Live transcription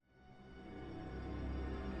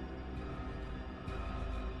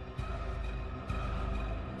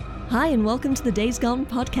Hi, and welcome to the Days Gone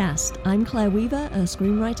podcast. I'm Claire Weaver, a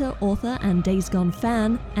screenwriter, author, and Days Gone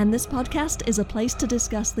fan, and this podcast is a place to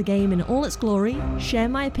discuss the game in all its glory, share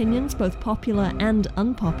my opinions, both popular and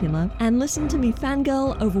unpopular, and listen to me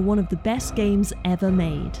fangirl over one of the best games ever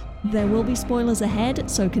made. There will be spoilers ahead,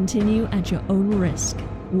 so continue at your own risk.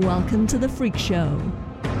 Welcome to the Freak Show.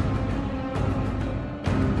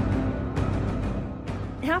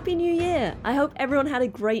 Happy New Year! I hope everyone had a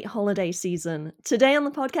great holiday season. Today on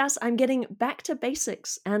the podcast, I'm getting back to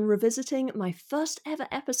basics and revisiting my first ever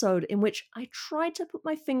episode in which I tried to put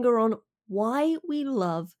my finger on why we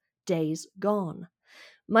love Days Gone.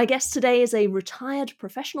 My guest today is a retired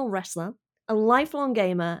professional wrestler, a lifelong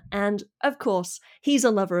gamer, and, of course, he's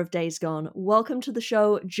a lover of Days Gone. Welcome to the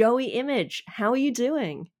show, Joey Image. How are you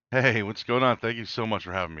doing? Hey, what's going on? Thank you so much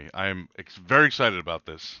for having me. I'm very excited about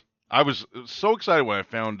this. I was so excited when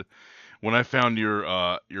I found your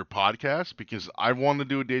podcast because I wanted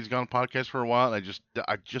to do a Days Gone podcast for a while. And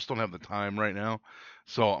I just don't have the time right now.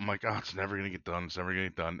 So I'm like, oh, it's never gonna get done. It's never gonna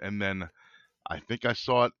get done. And then I think I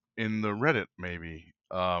saw it in the Reddit maybe.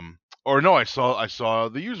 Or no, I saw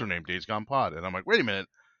the username Days Gone Pod, and I'm like, wait a minute,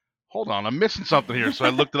 hold on, I'm missing something here. So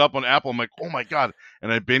I looked it up on Apple. I'm like, oh my god, and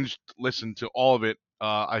I binged listened to all of it.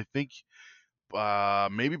 I think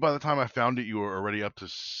maybe by the time I found it, you were already up to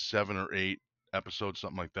 7 or 8 episodes,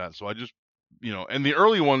 something like that. So I just, and the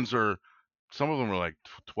early ones some of them were like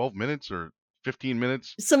 12 minutes or 15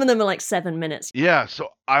 minutes. Some of them are like 7 minutes. Yeah. So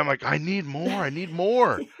I'm like, I need more. I need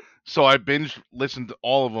more. So I binge listened to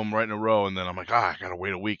all of them right in a row, and then I'm like, I gotta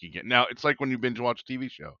wait a week again. Now it's like when you binge watch a TV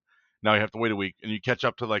show. Now you have to wait a week, and you catch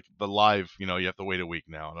up to like the live. You have to wait a week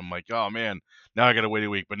now, and I'm like, oh man, now I gotta wait a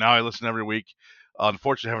week. But now I listen every week.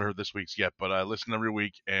 Unfortunately, I haven't heard this week's yet, but I listen every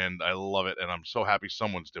week, and I love it, and I'm so happy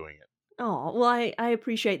someone's doing it. Oh, well, I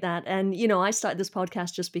appreciate that. And, I started this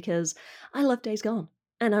podcast just because I love Days Gone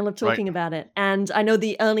and I love Right? talking about it. And I know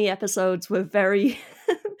the early episodes were very,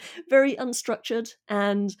 very unstructured.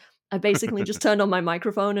 And I basically just turned on my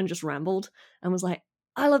microphone and just rambled and was like,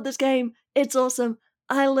 I love this game. It's awesome.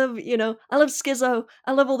 I love Schizo.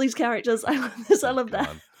 I love all these characters. I love this. I Oh love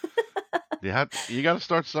that. God. You got to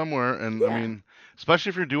start somewhere, and I Yeah. mean, especially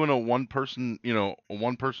if you're doing a one person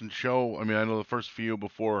show. I mean, I know the first few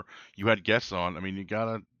before you had guests on. I mean, you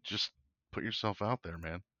gotta just put yourself out there,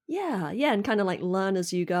 man. Yeah, and kind of like learn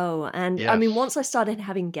as you go. And I mean, Yes. once I started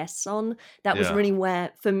having guests on, that was Yeah. really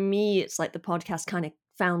where, for me, it's like the podcast kind of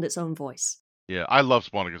found its own voice. Yeah, I love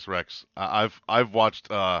Spartacus Rex. I've watched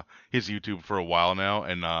his YouTube for a while now,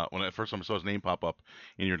 and when at first time I saw his name pop up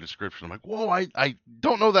in your description, I'm like, whoa, I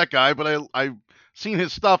don't know that guy, but I've seen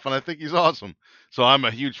his stuff, and I think he's awesome. So I'm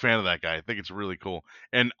a huge fan of that guy. I think it's really cool,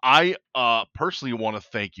 and I personally want to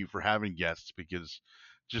thank you for having guests because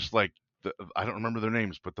just like I don't remember their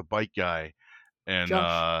names, but the bike guy and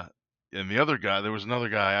Josh. the other guy, there was another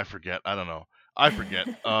guy I forget. I don't know. I forget.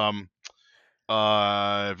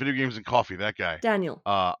 Video games and coffee, that guy. Daniel.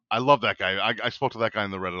 I love that guy. I spoke to that guy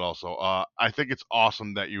in the Reddit also. I think it's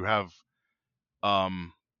awesome that you have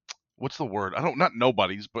um what's the word? I don't not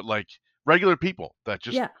nobodies, but like regular people that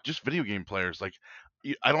Yeah, just video game players. Like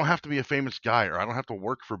I don't have to be a famous guy, or I don't have to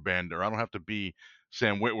work for Bend, or I don't have to be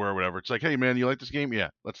Sam Witwer or whatever. It's like, hey man, you like this game? Yeah,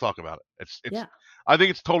 let's talk about it. It's yeah. I think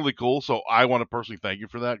it's totally cool. So I want to personally thank you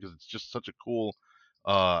for that because it's just such a cool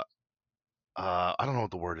uh I don't know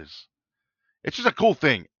what the word is. It's just a cool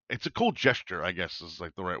thing. It's a cool gesture, I guess is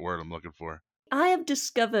like the right word I'm looking for. I have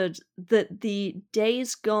discovered that the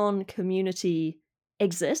Days Gone community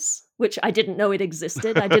exists, which I didn't know it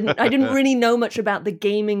existed. I didn't really know much about the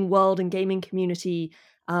gaming world and gaming community.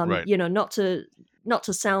 Right. Not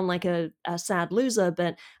to sound like a sad loser,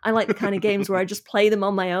 but I like the kind of games where I just play them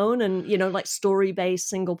on my own and, like story-based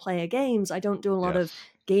single player games. I don't do a lot of Yes.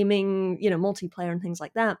 gaming, multiplayer and things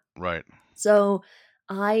like that. Right. So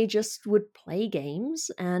I just would play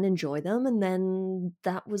games and enjoy them, and then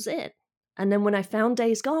that was it. And then when I found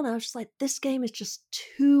Days Gone, I was just like, this game is just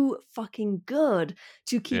too fucking good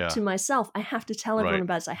to keep Yeah. to myself. I have to tell everyone Right.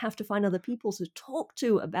 about this. I have to find other people to talk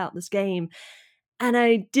to about this game. And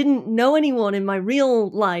I didn't know anyone in my real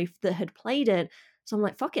life that had played it. So I'm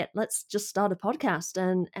like, fuck it, let's just start a podcast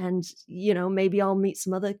and maybe I'll meet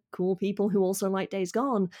some other cool people who also like Days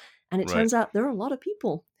Gone. And it Right. turns out there are a lot of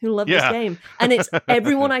people who love this Yeah. game. And it's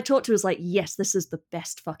everyone I talk to is like, yes, this is the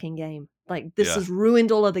best fucking game. Like, this Yeah. has ruined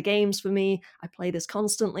all other games for me. I play this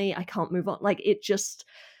constantly. I can't move on. Like, it just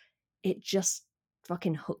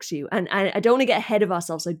fucking hooks you. And I don't want to get ahead of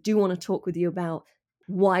ourselves. I do want to talk with you about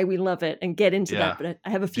why we love it and get into Yeah. that. But I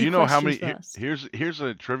have a Do few you know how questions many first. here's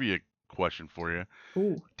a trivia question for you.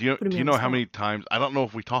 Ooh, Do you putting do me you on the know how spot. many times I don't know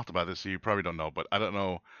if we talked about this, so you probably don't know, but I don't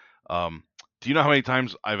know Do you know how many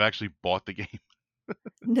times I've actually bought the game?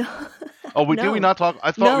 No, Oh, we did we no, not talk?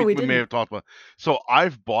 I thought no, we we we may didn't. have talked about. So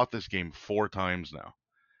I've bought this game 4 times now.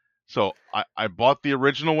 So I bought the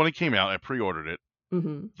original when it came out. I pre-ordered it,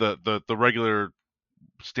 Hmm. the regular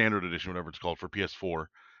standard edition, whatever it's called, for PS4.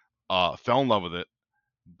 Fell in love with it.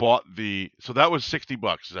 Bought the so that was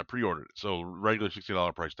 $60 as I pre-ordered it. So regular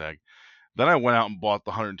 $60 price tag. Then I went out and bought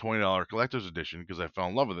the $120 collector's edition because I fell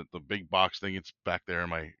in love with it. The big box thing, it's back there in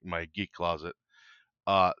my geek closet.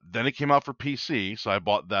 Then it came out for PC, so I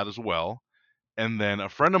bought that as well. And then a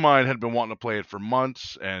friend of mine had been wanting to play it for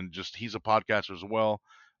months, and just he's a podcaster as well.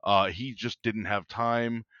 He just didn't have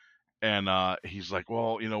time, and he's like,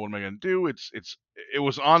 "Well, what am I gonna do? It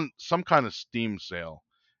was on some kind of Steam sale,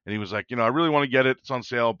 and he was like, I really want to get it. It's on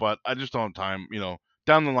sale, but I just don't have time.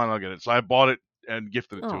 Down the line I'll get it." So I bought it and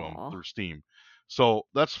gifted it to him Oh, through Steam. So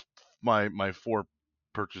that's my four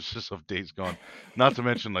purchases of Days Gone. Not to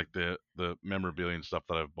mention like the memorabilia and stuff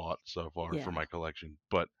that I've bought so far for yeah. my collection.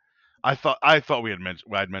 But I thought I'd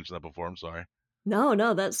mentioned that before. I'm sorry. No,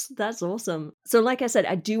 no, that's awesome. So, like I said,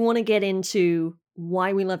 I do want to get into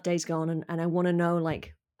why we love Days Gone, and I want to know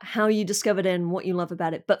like how you discovered it and what you love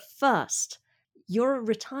about it. But first, you're a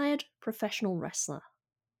retired professional wrestler.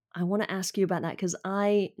 I want to ask you about that because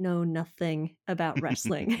I know nothing about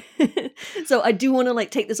wrestling. So I do want to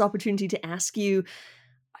like take this opportunity to ask you,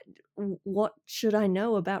 what should I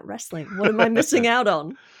know about wrestling? What am I missing out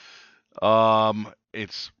on?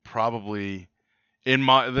 It's probably in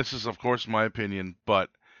my this is of course my opinion, but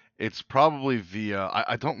it's probably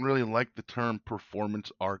I don't really like the term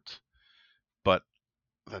performance art, but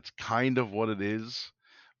that's kind of what it is.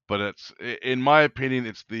 But in my opinion,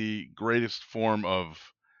 it's the greatest form of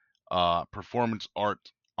performance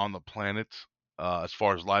art on the planet, as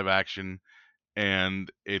far as live action. And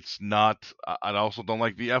it's not. I also don't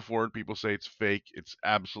like the F word. People say it's fake. It's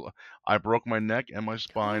absolute. I broke my neck and my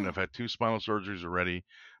spine. I've had 2 spinal surgeries already.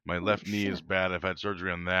 My Holy left knee is shit. bad. I've had surgery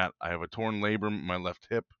on that. I have a torn labrum in my left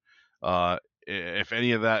hip. Uh, if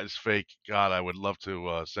any of that is fake, God, I would love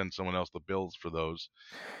to send someone else the bills for those.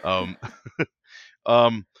 Um,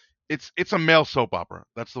 um, it's a male soap opera.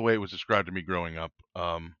 That's the way it was described to me growing up.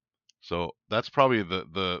 So that's probably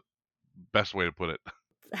the best way to put it.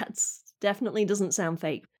 That's definitely doesn't sound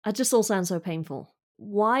fake. It just all sounds so painful.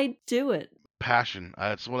 Why do it? Passion.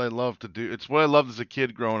 It's what I love to do. It's what I loved as a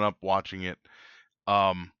kid growing up watching it.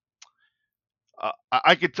 Um,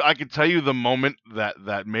 I could tell you the moment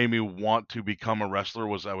that made me want to become a wrestler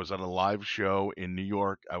was I was at a live show in New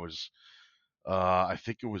York. I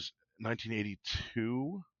think it was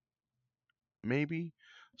 1982 maybe.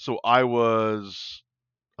 So I was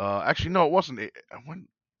actually no, it wasn't.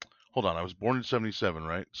 Hold on, I was born in '77,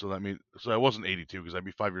 right? So I wasn't 82 because I'd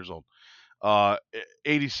be 5 years old.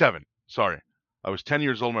 87. Sorry, I was 10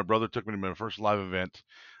 years old. My brother took me to my first live event.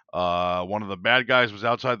 One of the bad guys was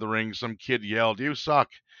outside the ring. Some kid yelled, "You suck!"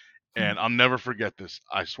 And I'll never forget this.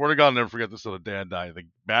 I swear to God, I'll never forget this till the day I die. The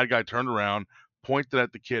bad guy turned around, pointed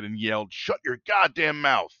at the kid, and yelled, "Shut your goddamn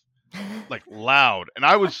mouth!" Like loud. And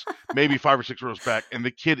I was maybe 5 or 6 rows back, and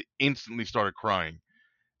the kid instantly started crying.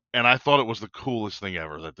 And I thought it was the coolest thing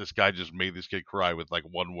ever that this guy just made this kid cry with like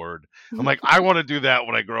one word. I'm like, I want to do that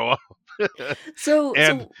when I grow up. So,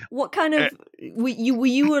 and so what kind eh, of were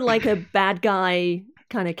you like a bad guy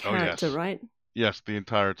kind of oh character, yes, right? yes, the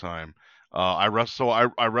entire time. I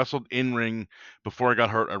wrestled in ring before I got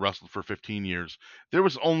hurt. I wrestled for 15 years. There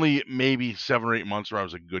was only maybe 7 or 8 months where I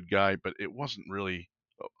was a good guy, but it wasn't really.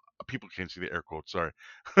 Oh, people can't see the air quotes. Sorry,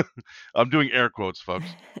 I'm doing air quotes, folks.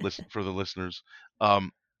 Listen for the listeners.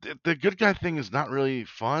 The good guy thing is not really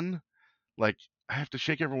fun. Like I have to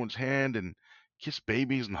shake everyone's hand and kiss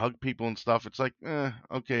babies and hug people and stuff. It's like,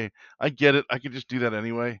 okay, I get it. I could just do that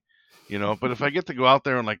anyway. But if I get to go out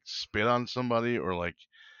there and like spit on somebody, or like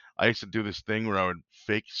I used to do this thing where I would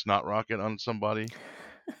fake snot rocket on somebody,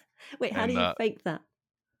 Wait, how do and you fake that?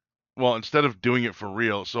 well, instead of doing it for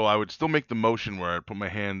real, so I would still make the motion where I put my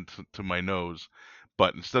hand to my nose,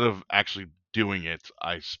 but instead of actually doing it,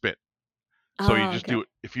 I spit. So you Oh, just do okay.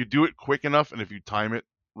 it. If you do it quick enough and if you time it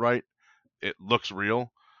right, it looks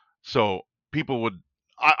real. So people would.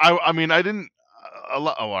 I mean, I didn't. A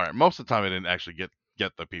lot. Oh, all right. Most of the time, I didn't actually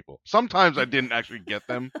get the people. Sometimes I didn't actually get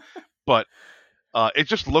them, but it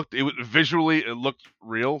just looked. It was visually. It looked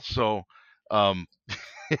real. So um,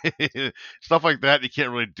 stuff like that you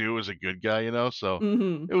can't really do as a good guy. So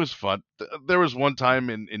Hmm. it was fun. There was one time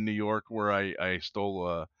in New York where I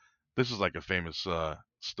stole. This is like a famous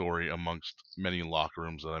story amongst many locker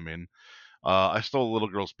rooms that I'm in. I stole a little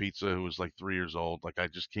girl's pizza who was like 3 years old. Like I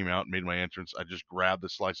just came out and made my entrance. I just grabbed the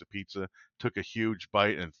slice of pizza, took a huge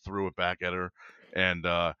bite, and threw it back at her. And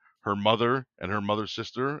her mother and her mother's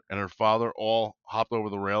sister and her father all hopped over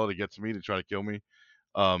the rail to get to me to try to kill me.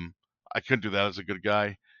 Um, I couldn't do that as a good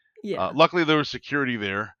guy. Yeah, Luckily, there was security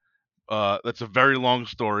there. That's a very long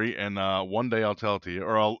story, and one day I'll tell it to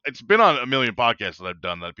you. It's been on a million podcasts that I've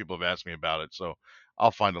done that people have asked me about it, so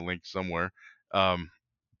I'll find a link somewhere. Um,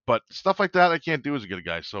 but stuff like that I can't do as a good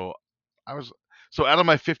guy. I was so out of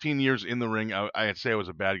my 15 years in the ring, I'd say I was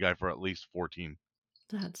a bad guy for at least 14.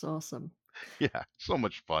 that's awesome. Yeah, so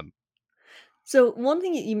much fun. So one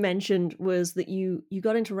thing that you mentioned was that you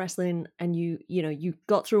got into wrestling and you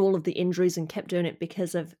got through all of the injuries and kept doing it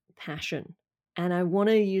because of passion. And I want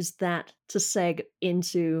to use that to seg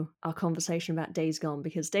into our conversation about Days Gone,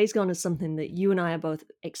 because Days Gone is something that you and I are both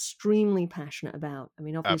extremely passionate about. I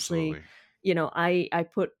mean, obviously, Absolutely. I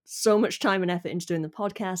put so much time and effort into doing the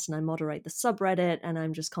podcast, and I moderate the subreddit, and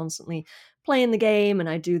I'm just constantly playing the game, and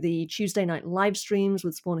I do the Tuesday night live streams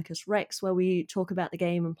with Spornicus Rex where we talk about the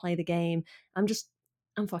game and play the game.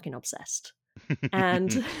 I'm fucking obsessed.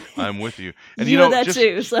 And I'm with you. And you are there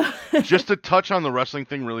too, so just to touch on the wrestling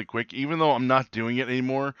thing really quick, even though I'm not doing it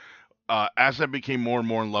anymore, as I became more and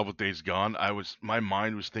more in love with Days Gone, my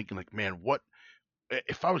mind was thinking like, man, what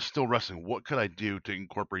if I was still wrestling? What could I do to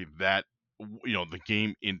incorporate that, the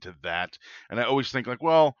game into that? And I always think like,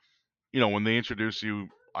 well, when they introduce you,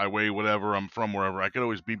 I weigh whatever, I'm from wherever. I could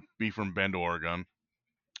always be from Bend, Oregon,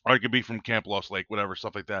 or I could be from Camp Lost Lake, whatever,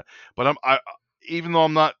 stuff like that. But even though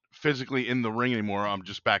I'm not physically in the ring anymore, I'm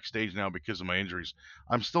just backstage now because of my injuries.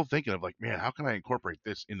 I'm still thinking of like, man, how can I incorporate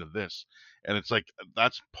this into this? And it's like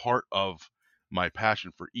that's part of my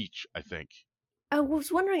passion for each, I think. I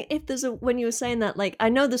was wondering if there's when you were saying that, like, I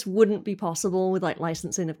know this wouldn't be possible with like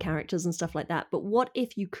licensing of characters and stuff like that, but what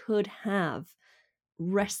if you could have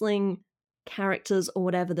wrestling characters or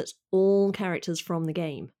whatever that's all characters from the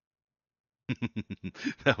game?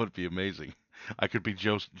 That would be amazing. I could be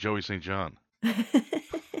Joey St. John.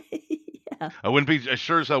 Yeah. I wouldn't be, I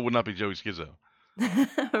sure as hell would not be Joey Skizzo.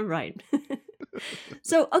 Right.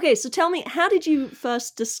 So, okay, so tell me, how did you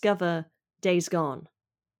first discover Days Gone?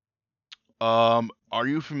 Are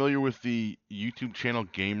you familiar with the YouTube channel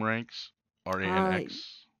Game Ranks? Uh, RANX?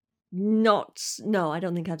 no, I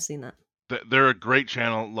don't think I've seen that. They're a great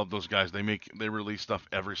channel. Love those guys. They release stuff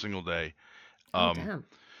every single day. Oh, Um, damn.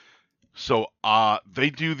 they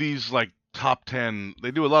do these like top 10.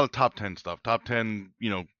 They do a lot of top 10 stuff. Top 10,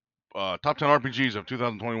 top 10 RPGs of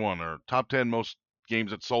 2021, or top 10 most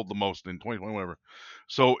games that sold the most in 2020, whatever.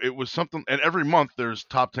 So it was something, and every month there's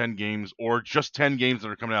top 10 games or just 10 games that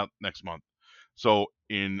are coming out next month. So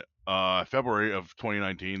in February of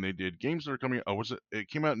 2019, they did games that are coming. Oh, was it? It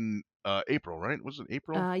came out in April, right? Was it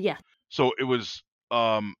April? Yeah. So it was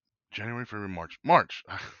January, February, March. March.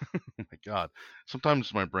 Oh my God.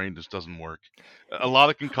 Sometimes my brain just doesn't work. A lot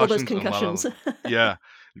of All those concussions and a lot concussions. of, yeah,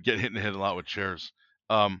 get hit in the head a lot with chairs.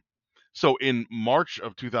 Um, so in March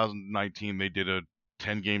of 2019, they did a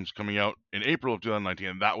 10 games coming out in April of 2019,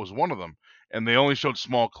 and that was one of them. And they only showed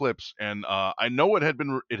small clips. And I know it had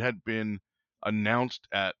been announced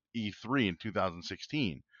at E3 in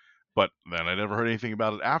 2016. But then I never heard anything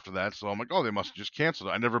about it after that, so I'm like, oh, they must have just canceled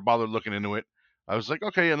it. I never bothered looking into it. I was like,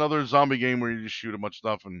 okay, another zombie game where you just shoot a bunch of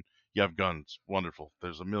stuff and you have guns. Wonderful.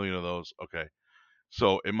 There's a million of those. Okay.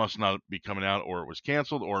 So it must not be coming out, or it was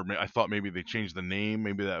canceled, or I thought maybe they changed the name.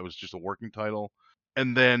 Maybe that was just a working title.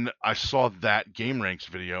 And then I saw that Game Ranks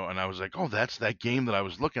video, and I was like, oh, that's that game that I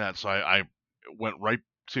was looking at. So I went right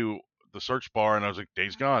to the search bar, and I was like,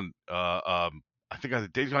 Days Gone. I think I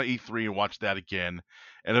did Days Gone E3 and watched that again.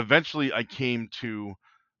 And eventually I came to,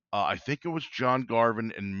 I think it was John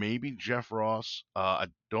Garvin and maybe Jeff Ross. I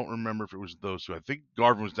don't remember if it was those two. I think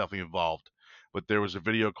Garvin was definitely involved. But there was a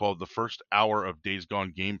video called The First Hour of Days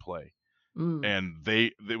Gone Gameplay, Mm. and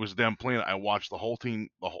it was them playing it. I watched the whole thing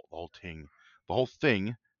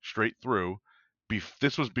straight through.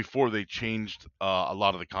 This was before they changed a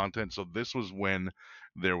lot of the content, so this was when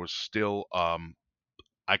there was still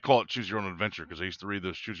I call it choose your own adventure because I used to read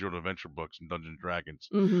those choose your own adventure books in Dungeons and Dragons.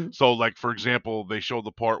 Hmm. So, like for example, they showed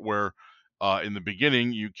the part where in the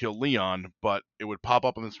beginning you kill Leon, but it would pop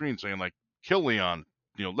up on the screen saying like kill Leon,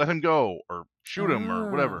 let him go or shoot him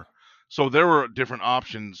or whatever. Ah. So there were different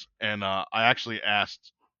options, and I actually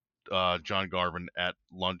asked John Garvin at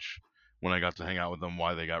lunch when I got to hang out with them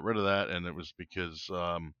why they got rid of that, and it was because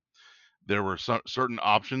there were certain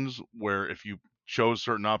options where if you chose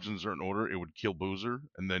certain options in a certain order, it would kill Boozer,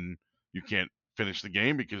 and then you can't finish the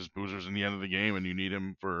game because Boozer's in the end of the game, and you need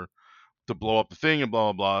him to blow up the thing and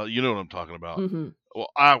blah blah blah. You know what I'm talking about. Hmm. Well,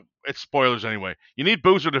 it's spoilers anyway. You need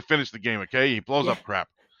Boozer to finish the game, okay? He blows Yeah. up crap.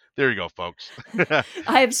 There you go, folks.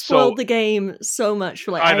 I have So spoiled the game so much.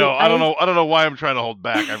 Like I know. I I don't know why I'm trying to hold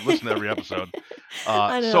back. I've listened to every episode.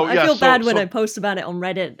 I know. So I yeah. feel bad when I So post about it on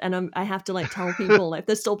Reddit, and I have to like tell people like if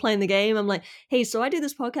they're still playing the game. I'm like, hey, so I do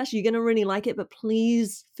this podcast. You're gonna really like it, but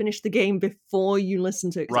please finish the game before you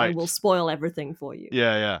listen to it because I will right. spoil everything for you.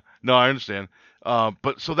 Yeah, yeah. No, I understand.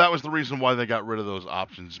 But so that was the reason why they got rid of those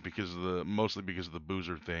options because of the mostly because of the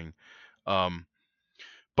boozer thing. Um,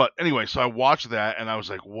 but anyway, so I watched that and I was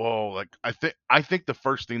like, whoa! Like I think the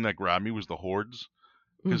first thing that grabbed me was the hordes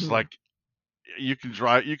because Hmm. like you can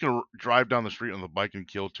drive down the street on the bike and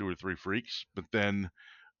kill 2 or 3 freaks, but then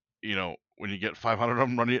when you get 500 of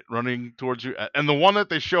them running towards you, and the one that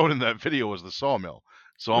they showed in that video was the sawmill.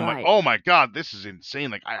 So I'm like, Right. oh my god, this is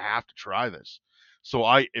insane! Like I have to try this. So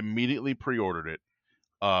I immediately pre-ordered it.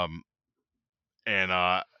 Um, and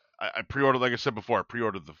I pre-ordered, like I said before, I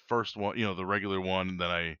pre-ordered the first one, the regular one, and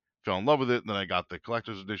then I fell in love with it. And then I got the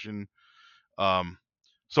collector's edition. Um,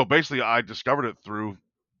 so basically, I discovered it through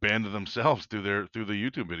Band of themselves through the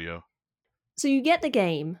YouTube video. So you get the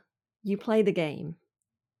game, you play the game.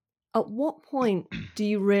 At what point do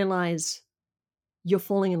you realize you're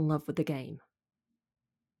falling in love with the game?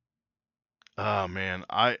 Oh man,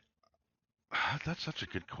 I that's such a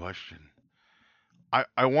good question.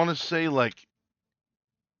 I want to say like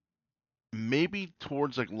maybe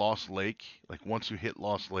towards like Lost Lake, like once you hit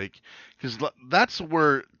Lost Lake, because that's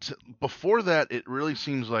where before that it really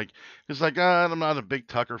seems like because like I'm not a big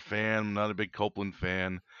Tucker fan, I'm not a big Copeland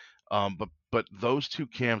fan, but those two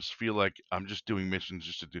camps feel like I'm just doing missions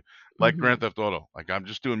just to do like Hmm. Grand Theft Auto, like I'm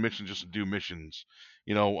just doing missions just to do missions,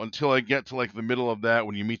 until I get to like the middle of that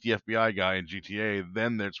when you meet the FBI guy in GTA,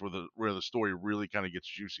 then that's where the story really kind of gets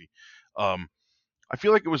juicy. Um, I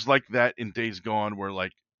feel like it was like that in Days Gone, where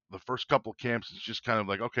like the first couple camps, it's just kind of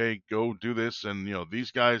like, okay, go do this, and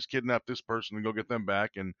these guys kidnap this person and go get them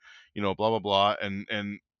back, and blah blah blah, and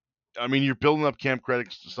I mean you're building up camp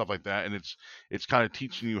credits and stuff like that, and it's kind of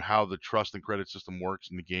teaching you how the trust and credit system works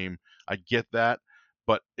in the game. I get that,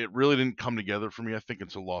 but it really didn't come together for me. I think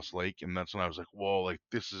until Lost Lake, and that's when I was like, whoa, like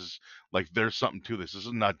this is like there's something to this. This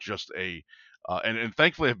is not just a and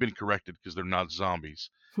thankfully I've been corrected because they're not zombies.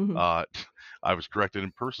 Uh, I was corrected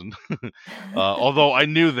in person, although I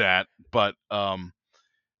knew that, but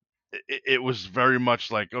it was very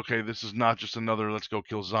much like, okay, this is not just another let's go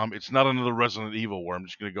kill zombie. It's not another Resident Evil where I'm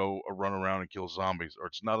just gonna go run around and kill zombies, or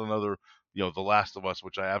it's not another, The Last of Us,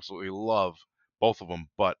 which I absolutely love, both of them,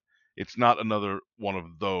 but it's not another one of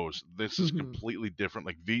those. This is Hmm. completely different.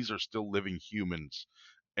 Like these are still living humans,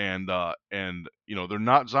 and they're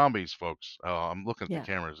not zombies, folks. I'm looking at the Yeah.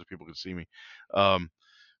 cameras if people can see me. Um,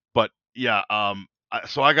 but yeah,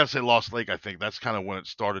 so I gotta say Lost Lake. I think that's kind of when it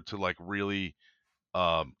started to like really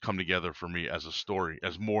come together for me as a story,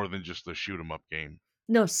 as more than just the shoot 'em up game.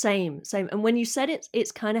 No, same, same. And when you said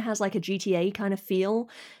it's kind of has like a GTA kind of feel,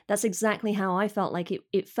 that's exactly how I felt. Like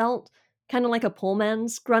it felt kind of like a poor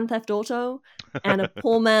man's Grand Theft Auto and a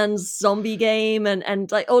poor man's zombie game, and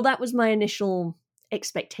like that was my initial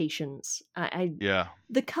expectations. Yeah.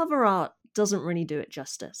 The cover art doesn't really do it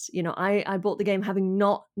justice. I bought the game having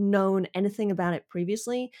not known anything about it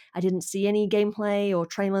previously. I didn't see any gameplay or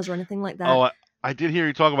trailers or anything like Oh, that. I did hear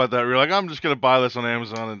you talk about that. You're like, I'm just gonna buy this on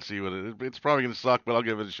Amazon and see what it's probably gonna suck, but I'll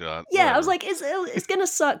give it a shot. Yeah, I was Whatever. like, it's gonna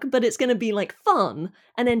suck, but it's gonna be like fun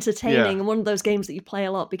and Yeah. entertaining, and one of those games that you play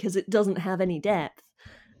a lot because it doesn't have any depth.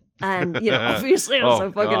 And obviously, I was Oh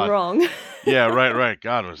so fucking God. wrong. Yeah. Right. Right.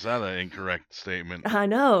 God, was that an incorrect statement? I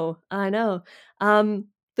know.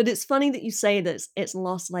 But it's funny that you say that it's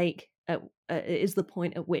Lost Lake is the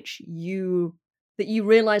point at which you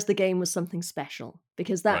realize the game was something special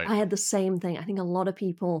because that Right. I had the same thing. I think a lot of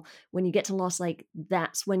people when you get to Lost Lake,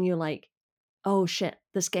 that's when you're like, oh shit,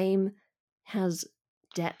 this game has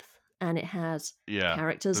depth and it has Yeah.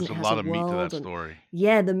 characters and There's it a has a lot of meat to that world and story.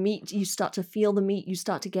 yeah, the meat you start to feel the meat, you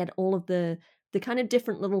start to get all of the kind of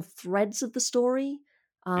different little threads of the story.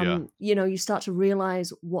 Yeah. You start to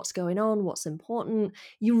realize what's going on, what's important.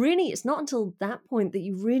 It's not until that point that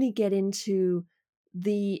you really get into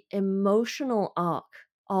the emotional arc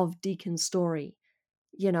of Deacon's story.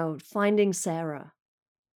 Finding Sarah,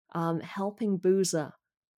 helping Boozer,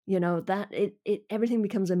 that it everything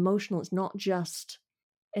becomes emotional. It's not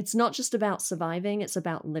just about surviving, it's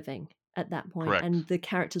about living at that point, Correct. and the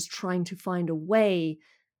characters trying to find a way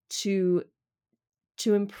to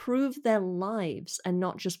improve their lives and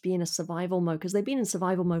not just be in a survival mode because they've been in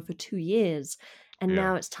survival mode for 2 years and Yeah.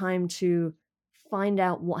 now it's time to find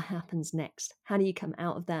out what happens next. How do you come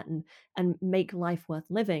out of that and make life worth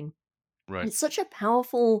living? Right. It's such a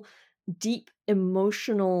powerful, deep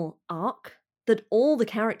emotional arc that all the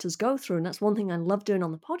characters go through. And that's one thing I love doing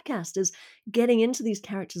on the podcast, is getting into these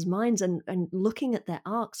characters' minds and looking at their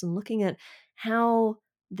arcs and looking at how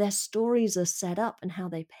their stories are set up and how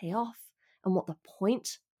they pay off and what the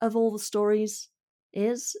point of all the stories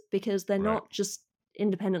is, because they're Right. not just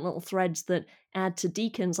independent little threads that add to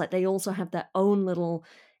Deacons. Like, they also have their own little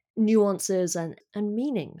nuances and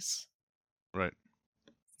meanings. Right.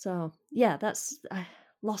 So yeah, that's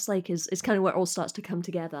Lost Lake is kind of where it all starts to come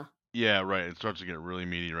together. Yeah, right. It starts to get really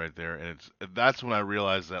meaty right there, and that's when I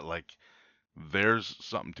realized that like there's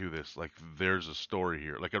something to this. Like there's a story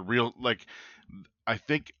here. Like a real like I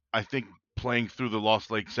think playing through the Lost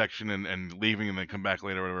Lake section and leaving and then come back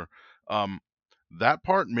later or whatever. Um that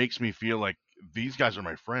part makes me feel like these guys are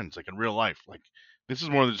my friends, like in real life. Like this is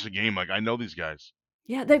more than just a game. Like I know these guys.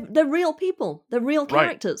 Yeah, they're real people. They're real Right.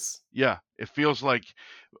 characters. Yeah.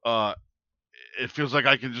 Uh it feels like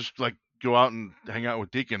I can just like go out and hang out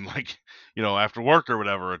with Deacon like, after work or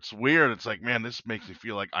whatever. It's weird. It's like, man, this makes me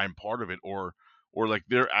feel like I'm part of it or like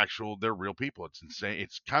they're real people. It's insane.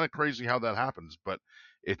 It's kind of crazy how that happens, but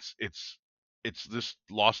it's it's it's this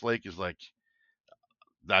Lost Lake is like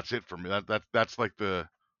that's it for me. That's like I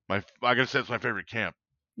gotta say it's my favorite camp.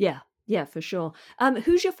 Yeah, for sure.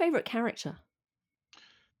 Who's your favorite character?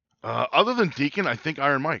 Other than Deacon, I think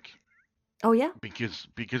Iron Mike Oh yeah,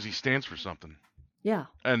 because he stands for something. yeah,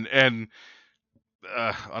 And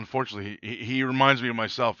unfortunately, he reminds me of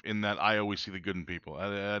myself in that I always see the good in people.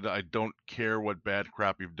 I don't care what bad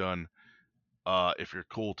crap you've done. If you're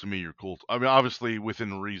cool to me, you're cool. I mean, obviously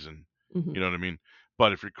within reason. hmm You know what I mean?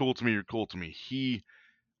 But if you're cool to me, you're cool to me.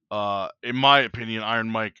 In my opinion, Iron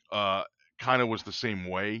Mike, kind of was the same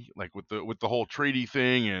way, like with the whole treaty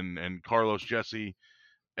thing and Carlos Jesse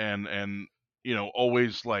and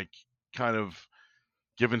always like kind of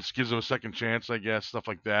giving Schizo a second chance, I guess, stuff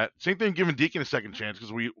like that. Same thing, giving Deacon a second chance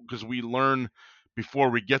because we learn before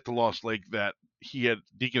we get to Lost Lake that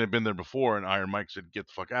Deacon had been there before, and Iron Mike said, "Get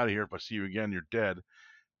the fuck out of here! If I see you again, you're dead."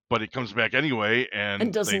 But he comes back anyway, and and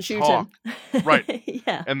they doesn't shoot talk. him. Right,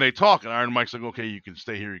 Yeah, and they talk, and Iron Mike's like, "Okay, you can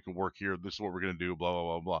stay here, you can work here. This is what we're gonna do." Blah blah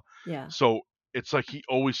blah blah. yeah, So it's like he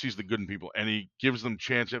always sees the good in people, and he gives them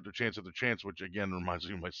chance after chance after chance, which again reminds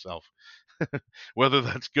me of myself. Whether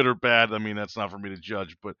that's good or bad, I mean, that's not for me to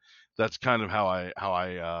judge, but that's kind of how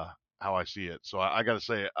I see it. So I got to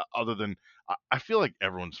say, other than I feel like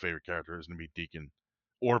everyone's favorite character is going to be Deacon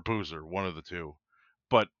or Boozer, one of the two.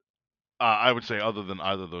 But I would say, other than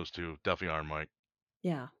either of those two, definitely Iron Mike.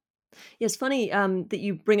 yeah. Yeah, it's funny that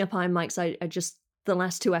you bring up Iron Mike. 'Cause I just the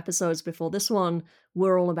last two episodes before this one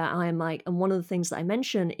were all about Iron Mike, and one of the things that I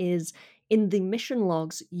mention is in the mission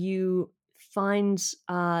logs you find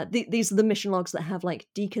these are the mission logs that have like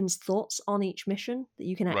Deacon's thoughts on each mission that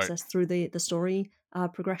you can Right, access through the story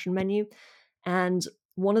progression menu. And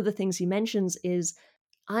one of the things he mentions is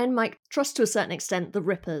Iron Mike trusts to a certain extent the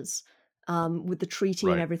Rippers with the treaty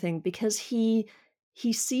and right, everything because he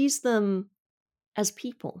sees them as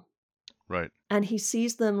people, right. and he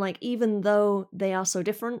sees them like, even though they are so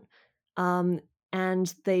different um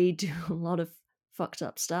and they do a lot of fucked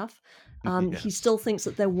up stuff, he Yes, still thinks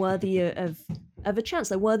that they're worthy of a chance,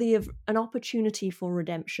 they're worthy of an opportunity for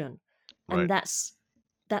redemption. And right. that's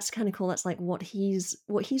kind of cool. That's like what he's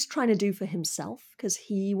trying to do for himself, because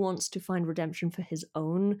he wants to find redemption for his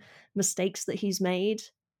own mistakes that he's made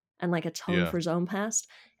and like atone Yeah, for his own past.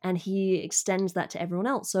 And he extends that to everyone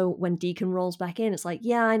else. So when Deacon rolls back in, it's like,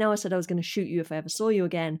 yeah, I know I said I was going to shoot you if I ever saw you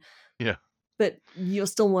again, yeah, but you're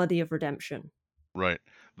still worthy of redemption. right.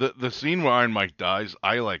 The scene where Iron Mike dies,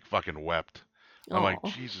 I like fucking wept. I'm like, Oh,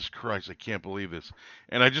 Jesus Christ, I can't believe this.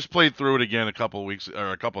 And I just played through it again a couple of weeks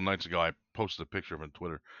or a couple of nights ago. I posted a picture of it on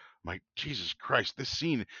Twitter. I'm like, Jesus Christ, this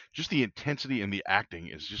scene, just the intensity and the acting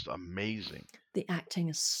is just amazing. the acting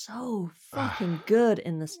is so fucking good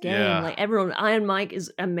in this game. Yeah, Like, everyone, Iron Mike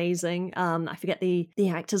is amazing. I forget the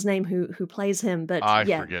actor's name who plays him, but I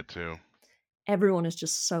yeah, forget too. everyone is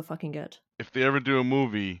just so fucking good. If they ever do a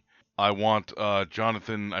movie, I want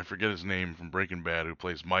Jonathan, I forget his name from Breaking Bad, who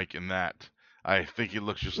plays Mike in that. I think he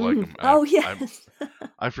looks just like him. Oh I yes.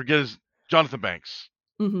 I forget his Jonathan Banks.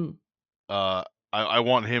 hmm Uh, I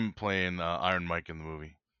want him playing Iron Mike in the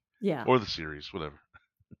movie Yeah. or the series, whatever.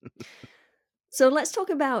 So let's talk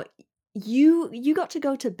about you. You got to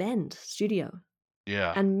go to Bend Studio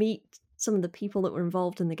Yeah, and meet some of the people that were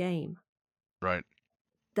involved in the game. right.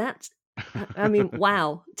 That's, I mean,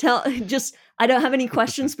 wow. Tell just I don't have any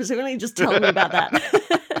questions specifically. Just tell me about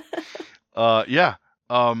that. Yeah.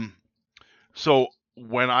 Um, so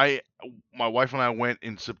when my wife and I went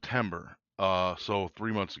in September, so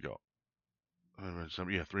 3 months ago.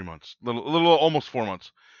 Yeah, 3 months, little almost 4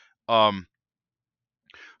 months. Um,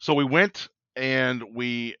 so we went. and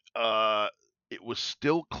we it was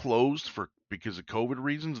still closed for because of COVID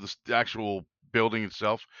reasons. The actual building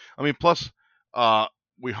itself. I mean, plus uh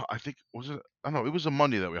I think was it I don't know, it was a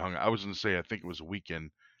Monday that we hung out. I was gonna say I think it was a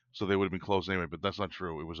weekend, so they would have been closed anyway, but that's not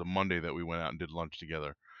true. It was a Monday that we went out and did lunch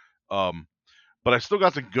together. Um but I still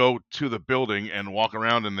got to go to the building and walk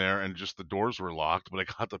around in there, and just the doors were locked, but I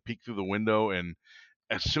got to peek through the window, and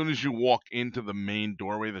as soon as you walk into the main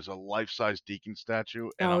doorway, there's a life-size Deacon statue,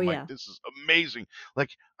 and Oh I'm like, yeah. "This is amazing!" Like,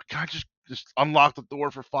 can I just unlock the door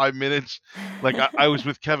for 5 minutes? Like, I was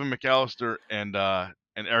with Kevin McAllister and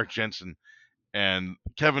Eric Jensen, and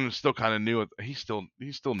Kevin is still kind of new. He's still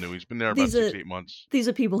new. He's been there about these six are 8 months. these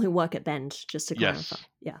are people who work at Bend, just to clarify. Yes,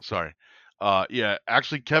 Yeah. sorry. Yeah,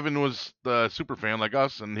 actually, Kevin was the super fan like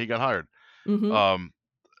us, and he got hired. Mm-hmm. Um,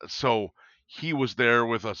 so he was there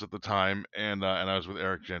with us at the time, and I was with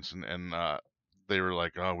Eric Jensen, and they were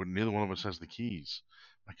like, "Oh, neither one of us has the keys."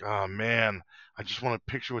 Like, oh man, I just want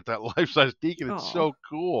a picture with that life-size Deacon. It's Oh. so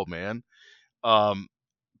cool, man. Um,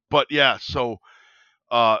 but yeah, so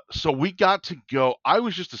we got to go. I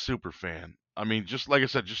was just a super fan. I mean, just like I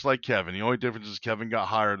said, just like Kevin. The only difference is Kevin got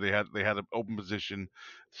hired. They had an open position,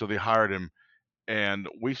 so they hired him, and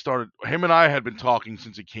we started. Him and I had been talking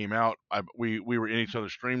since it came out. We were in each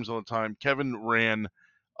other's streams all the time. Kevin ran.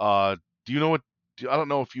 Do you know what? I don't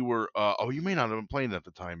know if you were. Oh, you may not have been playing at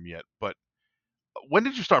the time yet. But when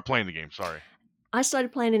did you start playing the game? Sorry. I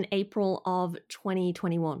started playing in April of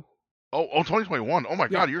 2021. Oh, 2021. Oh my Yeah.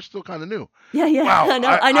 God, you're still kind of new. Yeah, yeah. Wow. I know.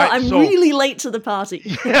 I know. I'm So really late to the party.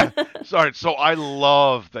 yeah. Sorry. So I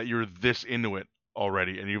love that you're this into it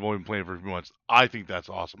already, and you've only been playing for a few months. I think that's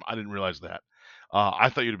awesome. I didn't realize that. I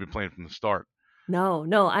thought you'd have been playing from the start. No,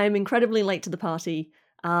 no, I am incredibly late to the party.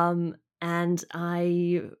 And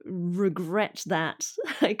I regret that.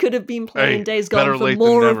 I could have been playing Hey, Days Gone better for late than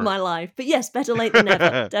more of never. my life. But yes, better late than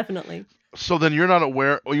never, definitely. So then you're not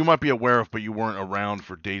aware, well, you might be aware of, but you weren't around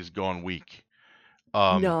for Days Gone Week.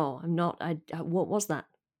 Um, No, I'm not. What was that?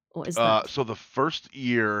 What is that? so the first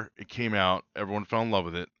year it came out, everyone fell in love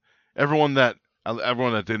with it. Everyone that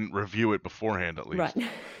didn't review it beforehand, at Right. least.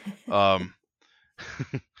 Um,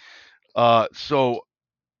 so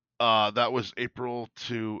that was April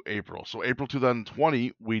to April. So April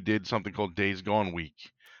 2020, we did something called Days Gone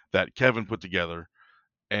Week that Kevin put together,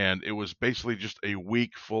 and it was basically just a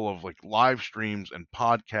week full of like live streams and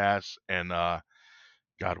podcasts and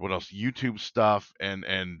God, what else? YouTube stuff, and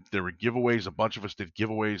there were giveaways. A bunch of us did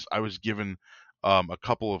giveaways. I was given a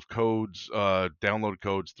couple of codes, download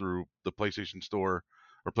codes through the PlayStation Store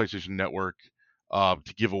or PlayStation Network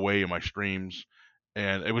to give away in my streams,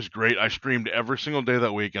 and it was great. I streamed every single day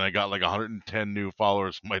that week, and I got like 110 new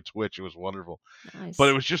followers on my Twitch. It was wonderful, but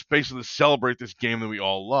it Nice. was just basically to celebrate this game that we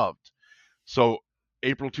all loved. So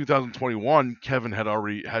April 2021, Kevin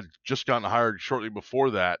had just gotten hired shortly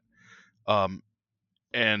before that. Um,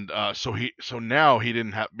 and so now he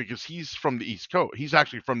didn't have, because he's from the East Coast. He's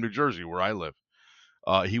actually from New Jersey, where I live.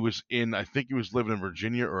 He was in, I think he was living in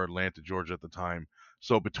Virginia or Atlanta, Georgia at the time.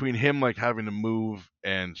 So between him like having to move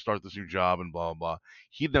and start this new job and blah blah blah,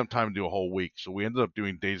 he didn't have time to do a whole week. So we ended up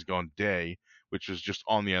doing Days Gone Day, which was just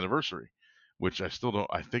on the anniversary, which I still don't.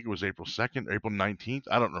 I think it was April 2nd, April 19th.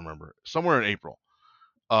 I don't remember. Somewhere in April.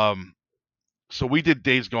 Um, so we did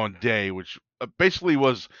Days Gone Day, which basically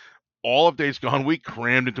was all of Days Gone Week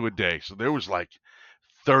crammed into a day. So there was like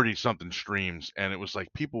 30 something streams, and it was like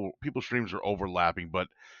people's streams were overlapping, but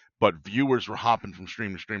viewers were hopping from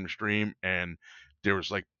stream to stream to stream, and there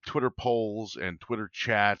was like Twitter polls and Twitter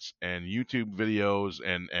chats and YouTube videos,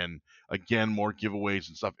 and again more giveaways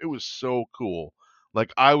and stuff. It was so cool.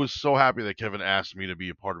 Like, I was so happy that Kevin asked me to be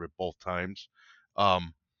a part of it both times.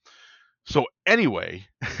 Um, so anyway,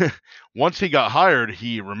 once he got hired,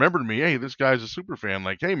 he remembered me. Hey, this guy's a super fan.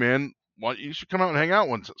 Like, hey man, you should come out and hang out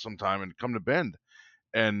once sometime and come to Bend.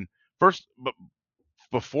 And but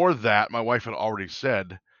before that, my wife had already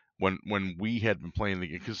said, when we had been playing the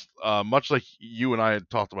game, because much like you and I had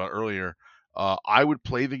talked about earlier, I would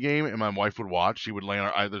play the game and my wife would watch. She would lay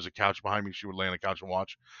on there's a couch behind me. She would lay on the couch and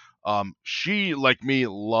watch. She, like me,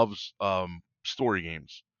 loves story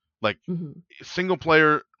games, like Hmm. single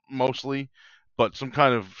player mostly, but some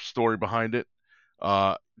kind of story behind it.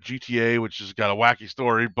 GTA, which has got a wacky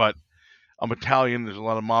story, but I'm Italian. There's a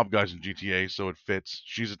lot of mob guys in GTA, so it fits.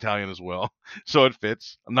 She's Italian as well, so it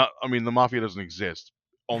fits. I mean, the mafia doesn't exist,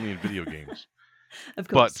 only in video games. Of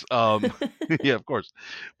But course. yeah, of course.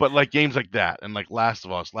 But like games like that, and like Last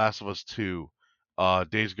of Us Two,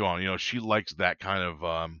 Days Gone. She likes that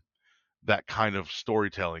kind of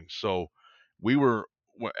storytelling. So we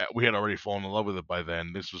had already fallen in love with it by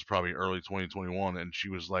then. This was probably early 2021, and she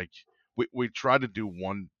was like, we tried to do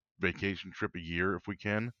one. vacation trip a year if we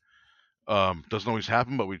can. Doesn't always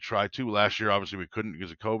happen, but we try to. Last year, obviously, we couldn't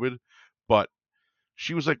because of COVID. But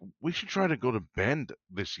she was like, we should try to go to Bend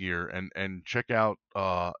this year and check out,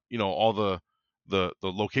 all the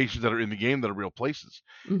locations that are in the game that are real places.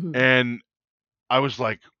 Hmm. And I was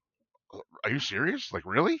like, are you serious? Like,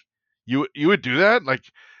 really? You would do that? Like,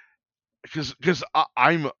 because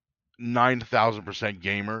I'm 9,000%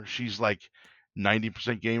 gamer. She's like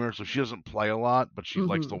 90% gamer, so she doesn't play a lot, but she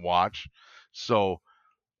likes to Hmm. watch. So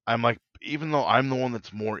I'm like, even though I'm the one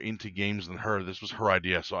that's more into games than her, this was her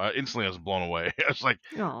idea. So I was blown away. I was like,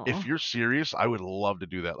 if Oh. you're serious, I would love to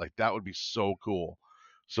do that. Like, that would be so cool.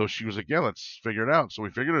 So she was like, yeah, let's figure it out. So we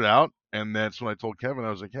figured it out, and that's when I told Kevin, I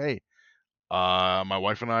was like, hey, my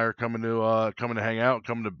wife and I are coming to hang out,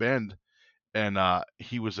 coming to Bend. And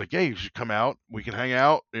he was like, "Hey, you should come out. We can hang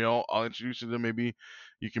out. I'll introduce you to maybe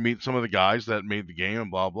you can meet some of the guys that made the game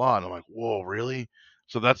and blah blah." And I'm like, "Whoa, really?"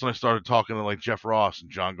 So that's when I started talking to like Jeff Ross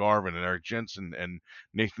and John Garvin and Eric Jensen and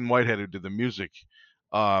Nathan Whitehead who did the music.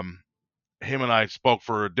 Um, him and I spoke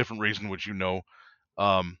for a different reason, which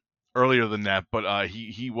um, earlier than that, but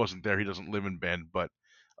he wasn't there. He doesn't live in Bend, but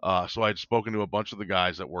so I'd spoken to a bunch of the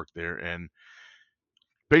guys that worked there, and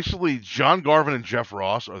basically John Garvin and Jeff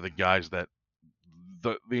Ross are the guys that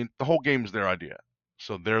the whole game is their idea.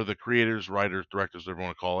 So they're the creators, writers, directors, whatever you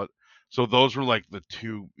want to call it. So those were like the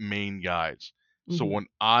two main guys. So Hmm.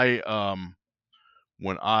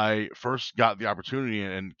 when I first got the opportunity,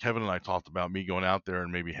 and Kevin and I talked about me going out there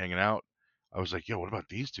and maybe hanging out, I was like, "Yo, what about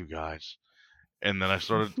these two guys?" And then I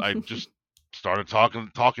just started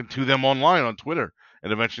talking to them online on Twitter,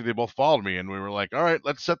 and eventually they both followed me, and we were like, all right,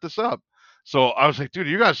 let's set this up. So I was like, dude, are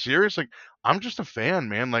you guys serious? Like, I'm just a fan,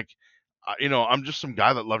 man. Like, I'm just some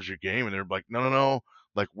guy that loves your game. And they're like, no, no, no.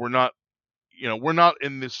 Like, we're not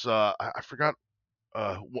in this. I forgot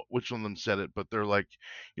which one of them said it, but they're like,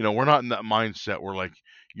 we're not in that mindset where like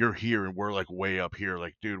you're here and we're like way up here.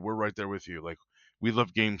 Like, dude, we're right there with you. Like, we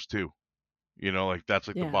love games too. Like that's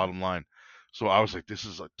like the Yeah. bottom line. So I was like, this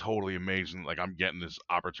is like totally amazing. Like I'm getting this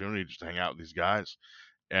opportunity just to hang out with these guys.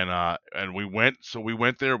 And we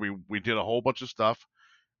went there, we did a whole bunch of stuff.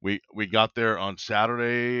 We got there on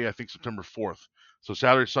Saturday, I think September 4th. So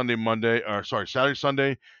Saturday, Sunday, Monday, or sorry, Saturday,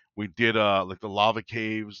 Sunday, we did like the lava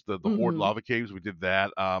caves, the Horde Hmm. lava caves. We did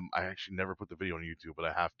that. I actually never put the video on YouTube, but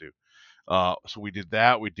I have to. So we did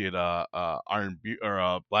that. We did Iron Butte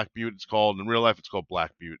or Black Butte. It's called in real life. It's called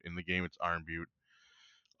Black Butte. In the game, it's Iron Butte.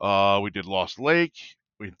 We did Lost Lake.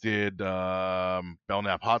 We did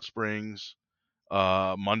Belknap Hot Springs.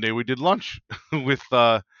 Monday we did lunch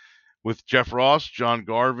with Jeff Ross, John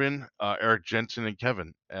Garvin, Eric Jensen, and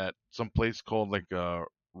Kevin at some place called like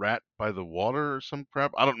Rat by the Water or some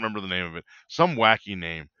crap. I don't remember the name of it. Some wacky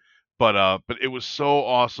name, but it was so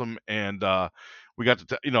awesome, and we got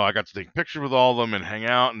to I got to take pictures with all of them and hang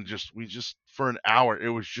out, and we just for an hour. It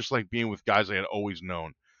was just like being with guys I had always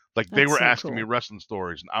known. Like they That's were so asking me cool. wrestling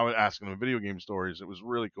stories, and I was asking them video game stories. It was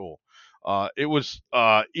really cool. It was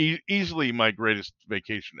easily my greatest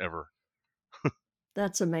vacation ever.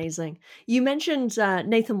 That's amazing. You mentioned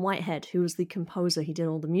Nathan Whitehead, who was the composer. He did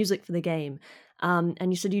all the music for the game. And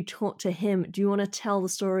you said you talked to him. Do you want to tell the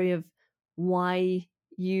story of why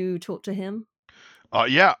you talked to him?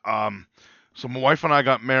 Yeah. So my wife and I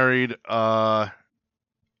got married. Oh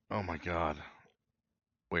my God.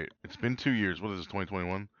 Wait, it's been 2 years. What is this?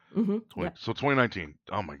 2021? Hmm. 20. Yep. So 2019.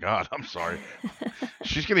 Oh my God. I'm sorry.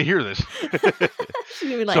 She's gonna hear this. She's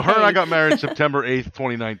gonna be So like, her and I "Hey." got married September 8th,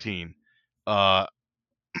 2019. Uh,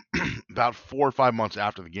 about 4 or 5 months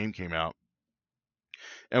after the game came out,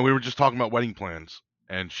 and we were just talking about wedding plans.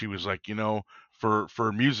 And she was like,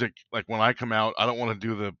 for music, like when I come out, I don't want to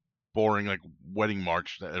do the boring like wedding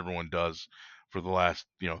march that everyone does for the last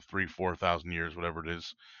 3 4 thousand years, whatever it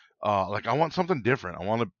is. Like I want something different.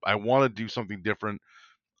 I want to do something different.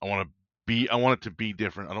 I want it to be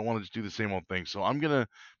different. I don't want to just do the same old thing. So I'm gonna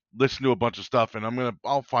listen to a bunch of stuff, and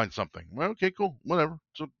I'll find something. Well, okay, cool, whatever.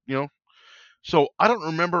 So I don't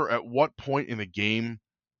remember at what point in the game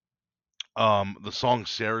the song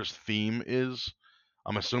Sarah's theme is.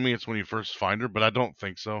 I'm assuming it's when you first find her, but I don't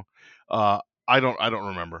think so. Uh, I don't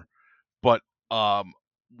remember. But um,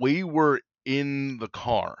 we were in the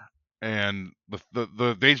car, and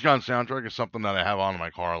the Days Gone soundtrack is something that I have on in my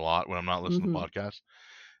car a lot when I'm not listening to Hmm. podcasts.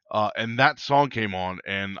 And that song came on,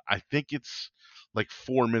 and I think it's like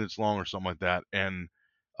 4 minutes long or something like that. And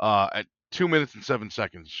at 2 minutes and 7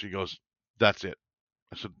 seconds, she goes, "That's it."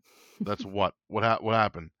 I said, "That's what? What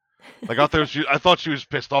happened?" Like I thought she was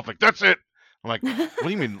pissed off. Like, "That's it." I'm like, "What do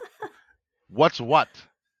you mean? What's what?"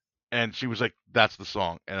 and she was like, "That's the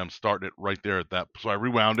song," and I'm starting it right there at that. So I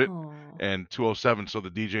rewound it, Oh. and 207. So the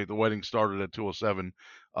DJ at the wedding started at 207.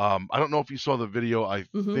 I don't know if you saw the video. I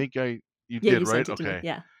Mm-hmm. think you Yeah, did, you right? sent it to me. Okay,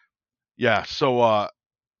 Yeah. yeah. So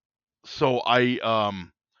I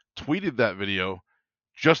tweeted that video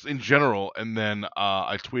just in general, and then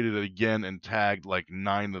I tweeted it again and tagged like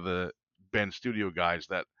 9 of the band studio guys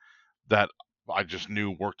that I just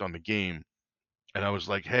knew worked on the game, and I was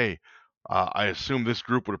like, "Hey, I assume this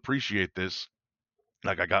group would appreciate this."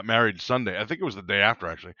 Like, I got married Sunday. I think it was the day after,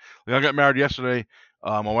 actually. Like, I got married yesterday.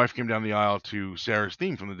 My wife came down the aisle to Sarah's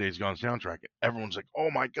theme from the Days Gone soundtrack. Everyone's like, "Oh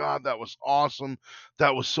my God, that was awesome!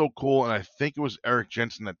 That was so cool!" And I think it was Eric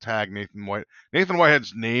Jensen that tagged Nathan White. Nathan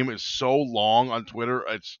Whitehead's name is so long on Twitter.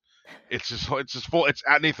 It's just full. It's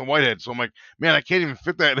at Nathan Whitehead. So I'm like, man, I can't even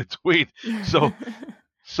fit that in a tweet. So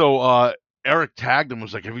so Eric tagged him,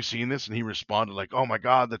 was like, "Have you seen this?" And he responded like, "Oh my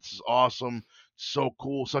God, that's awesome, so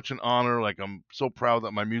cool, such an honor. Like, I'm so proud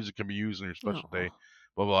that my music can be used on your special day." Oh.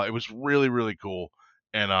 Blah blah. It was really really cool,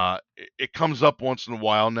 and it comes up once in a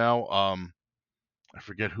while now. I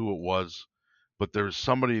forget who it was, but there's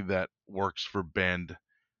somebody that works for Bend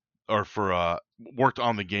or for worked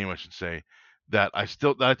on the game, I should say, that I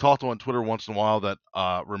talk to on Twitter once in a while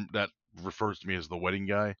that refers to me as the wedding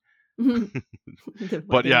guy. The But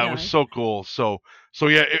wedding yeah, it was guy. so cool. So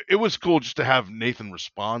yeah, it was cool just to have Nathan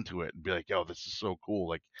respond to it and be like, "Yo, this is so cool.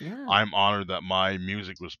 Like, Yeah. I'm honored that my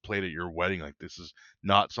music was played at your wedding. Like, this is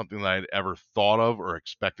not something that I'd ever thought of or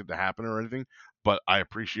expected to happen or anything, but I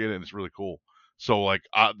appreciate it and it's really cool." So like,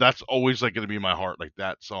 that's always like going to be in my heart, like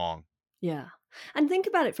that song. Yeah. And think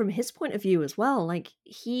about it from his point of view as well. Like,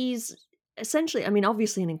 he's essentially, I mean,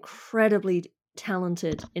 obviously an incredibly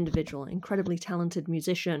talented individual, incredibly talented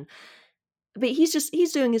musician, but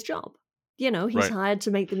he's doing his job. He's Right. hired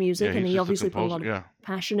to make the Yeah, music, and he's he just a obviously put a composer. lot of Yeah.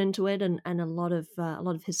 passion into it, and a lot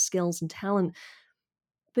of his skills and talent.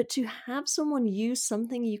 But to have someone use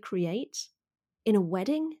something you create in a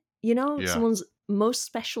wedding, Yeah. someone's most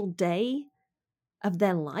special day of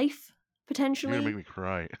their life, You're gonna make potentially. me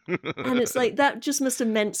cry. And it's like that just must have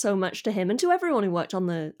meant so much to him and to everyone who worked on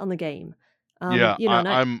the game. Yeah,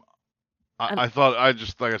 And I thought I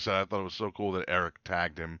just like I said, I thought it was so cool that Eric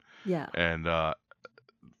tagged him, yeah. and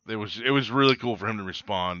it was really cool for him to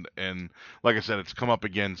respond. And like I said, it's come up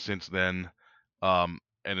again since then, and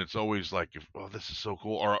it's always like, "Oh, this is so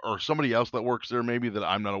cool," or somebody else that works there maybe that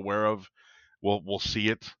I'm not aware of will see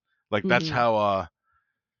it. Like that's Mhm. how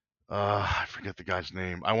I forget the guy's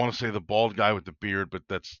name. I want to say the bald guy with the beard, but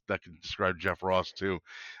that can describe Jeff Ross too.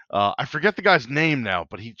 I forget the guy's name now,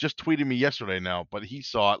 but he just tweeted me yesterday now, but he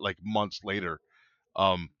saw it like months later,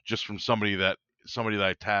 just from somebody that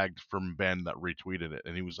I tagged from Ben that retweeted it,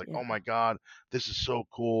 and he was like, "Oh Yeah. my God, this is so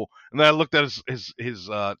cool!" And then I looked at his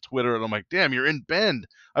Twitter, and I'm like, "Damn, you're in Bend.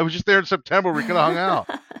 I was just there in September. We could have hung out.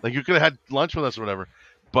 Like you could have had lunch with us or whatever."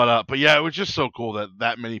 But yeah, it was just so cool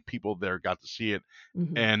that many people there got to see it.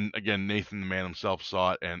 Mhm. And again, Nathan the man himself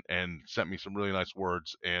saw it and sent me some really nice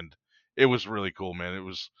words, and it was really cool, man. It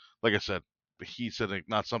was like I said, he said like,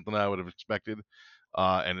 not something I would have expected,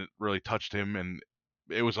 and it really touched him, and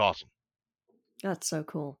it was awesome. That's so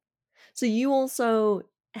cool. So you also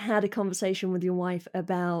had a conversation with your wife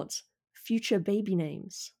about future baby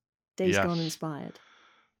names. Days Gone Yes. inspired.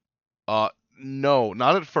 Uh, no,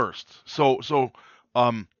 not at first.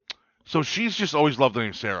 Um, so she's just always loved the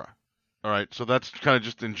name Sarah. All right, so that's kind of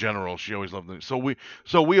just in general. She always loved it. So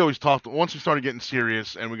we always talked. Once we started getting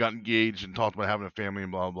serious and we got engaged and talked about having a family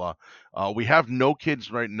and blah blah blah. We have no kids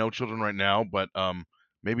right, no children right now, but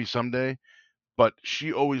maybe someday. But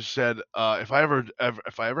she always said, if I ever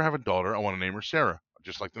have a daughter, I want to name her Sarah,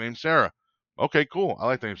 just like the name Sarah. Okay, cool. I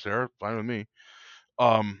like the name Sarah. Fine with me.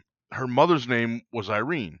 Her mother's name was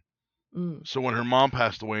Irene. Mm. So when her mom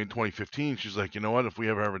passed away in 2015, she's like, you know what? If we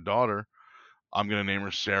ever have a daughter, I'm gonna name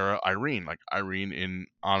her Sarah Irene, like Irene in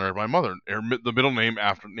honor of my mother. The middle name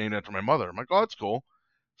named after my mother. I'm like, oh, that's cool.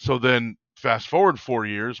 So then fast forward 4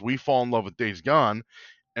 years, we fall in love with Days Gone,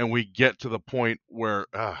 and we get to the point where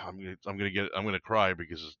I'm gonna cry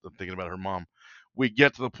because I'm thinking about her mom. We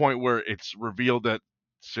get to the point where it's revealed that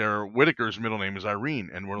Sarah Whitaker's middle name is Irene,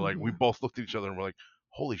 and we're like, we Mhm. both looked at each other and we're like,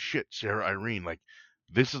 holy shit, Sarah Irene, like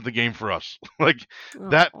this is the game for us. Like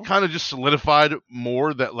that Aw. kind of just solidified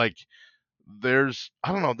more that like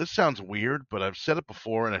I don't know, this sounds weird, but I've said it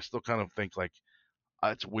before and I still kind of think like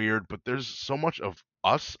it's weird, but there's so much of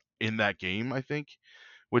us in that game, I think,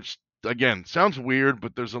 which again sounds weird,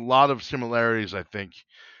 but there's a lot of similarities I think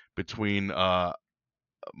between my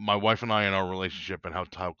wife and I in our relationship and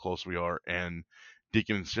how close we are, and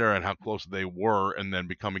Deacon and Sarah and how close they were and then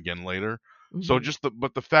become again later. So Hmm.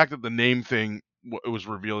 but the fact that the name thing, it was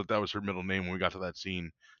revealed that was her middle name when we got to that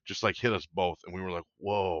scene, just like hit us both, and we were like,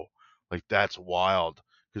 whoa, like that's wild,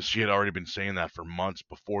 because she had already been saying that for months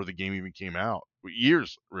before the game even came out,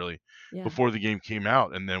 years really Yeah, before the game came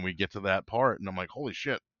out, and then we get to that part, and I'm like, holy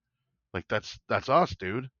shit, like that's us,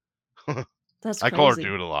 dude. that's I call her crazy.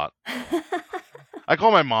 dude a lot. I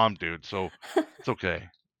call my mom dude, so it's okay.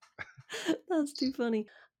 That's too funny.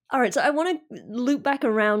 All right, so I want to loop back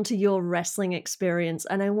around to your wrestling experience,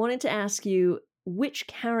 and I wanted to ask you which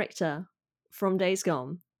character from Days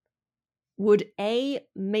Gone would A,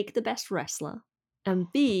 make the best wrestler, and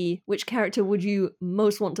B, which character would you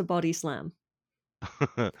most want to body slam?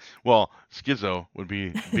 Well, Schizo would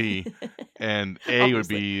be B, and A would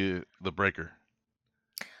Obviously. be the Breaker.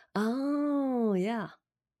 Oh, yeah.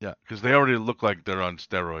 Yeah, because they already look like they're on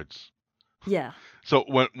steroids. Yeah. So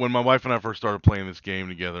when my wife and I first started playing this game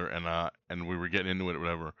together, and we were getting into it, or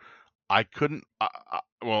whatever, I couldn't.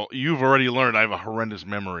 Well, you've already learned I have a horrendous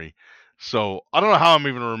memory, so I don't know how I'm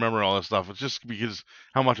even remembering all this stuff. It's just because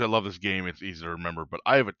how much I love this game. It's easy to remember, but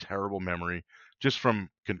I have a terrible memory just from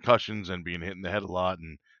concussions and being hit in the head a lot,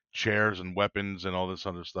 and chairs and weapons and all this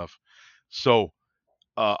other stuff. So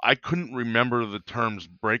I couldn't remember the terms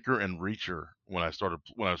breaker and reacher when I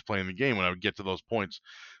was playing the game when I would get to those points.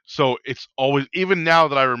 So it's always, even now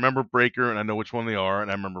that I remember breaker and I know which one they are, and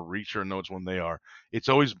I remember reacher and know which one they are. It's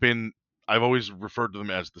always been, I've always referred to them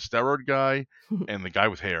as the steroid guy and the guy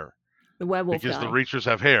with hair, The werewolf because the guy. reachers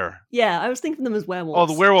have hair. Yeah, I was thinking them as Oh, the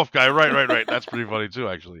werewolves. werewolf guy, right, right, right. That's pretty funny too,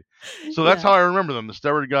 actually. So that's Yeah. how I remember them: the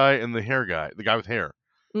steroid guy and the hair guy, the guy with hair.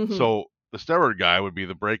 Hmm. So the steroid guy would be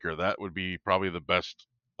the breaker. That would be probably the best,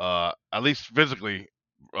 at least physically,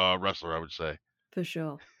 wrestler, I would say. For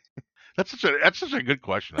sure. That's such a good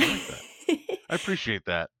question. I like that. I appreciate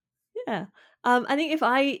that. Yeah. I think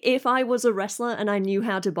if I was a wrestler and I knew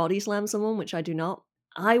how to body slam someone, which I do not,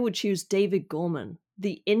 I would choose David Gorman,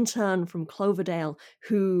 the intern from Cloverdale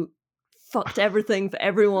who fucked everything for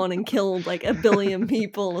everyone and killed like a billion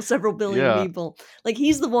people or several billion Yeah, people. Like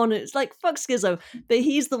he's the one who's like fuck Schizo, but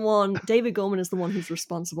he's the one. David Gorman is the one who's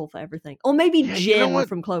responsible for everything. Or maybe yeah. You know Jim what?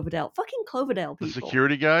 from Cloverdale. Fucking Cloverdale The people.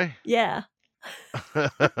 security guy. Yeah.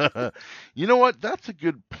 You know what? That's a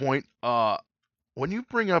good point. When you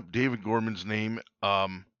bring up David Gorman's name,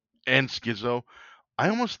 and Schizo, I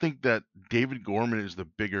almost think that David Gorman is the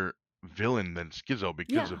bigger villain than Schizo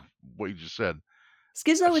because Yeah. of what you just said.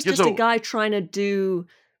 Schizo is just a Schizo, guy trying to do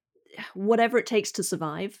whatever it takes to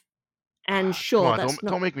survive. And come sure, on, that's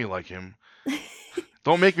not. don't make me like him.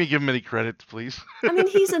 Don't make me give him any credit, please. I mean,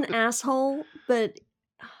 he's an asshole, but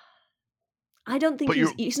I don't think But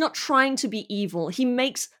you're, he's not trying to be evil. He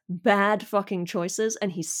makes bad fucking choices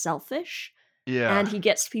and he's selfish and yeah, he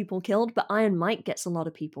gets people killed, but Iron Mike gets a lot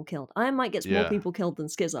of people killed. Iron Mike gets more yeah. people killed than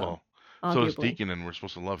Schizo, Well, so does arguably. Deacon, and we're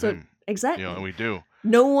supposed to love So him, and exactly. we do.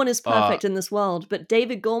 No one is Uh, perfect in this world, but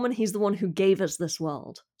David Gorman, he's the one who gave us this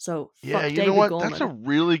world. So yeah, fuck you know David what? That's a Gorman.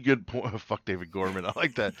 really good point. Fuck David Gorman. I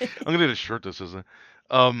like that. I'm gonna get a shirt that says that.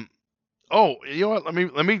 Um, oh, you know what?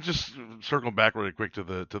 Let me just circle back really quick to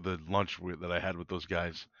the lunch that I had with those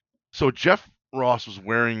guys. So Jeff Ross was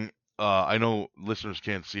wearing. I know listeners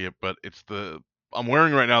can't see it, but it's the I'm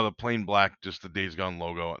wearing right now the plain black, just the Days Gone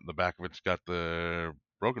logo. The back of it's got the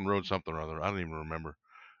Broken Road something or other. I don't even remember.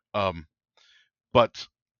 Um, but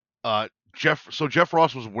Jeff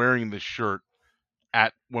Ross was wearing this shirt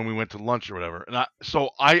at when we went to lunch or whatever, and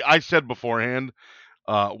I said beforehand.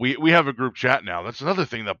 We have a group chat now. That's another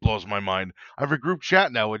thing that blows my mind. I have a group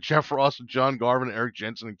chat now with Jeff Ross and John Garvin, Eric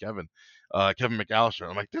Jensen, and Kevin McAllister.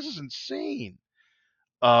 I'm like, this is insane.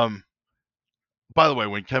 Um, by the way,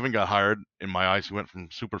 when Kevin got hired, in my eyes, he went from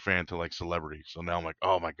super fan to like celebrity. So now I'm like,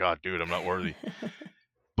 oh my god, dude, I'm not worthy.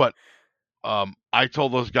 But I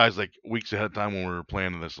told those guys like weeks ahead of time when we were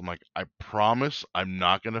planning this. I'm like, I promise I'm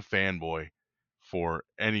not gonna fanboy for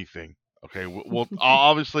anything. Okay, well,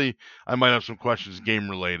 obviously I might have some questions game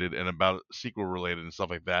related and about sequel related and stuff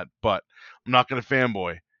like that, but I'm not gonna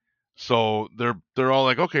fanboy. So they're all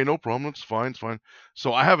like, okay, no problem, it's fine, it's fine.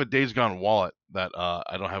 So I have a Days Gone wallet that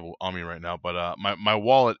I don't have on me right now, but my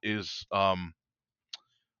wallet is God,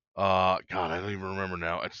 I don't even remember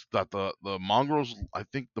now. It's got the Mongrels. I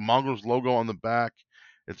think the Mongrels logo on the back.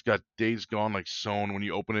 It's got Days Gone like sewn when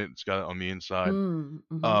you open it. It's got it on the inside. Mm,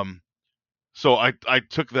 hmm. Um, so I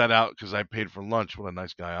took that out because I paid for lunch. What a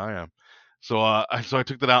nice guy I am. So I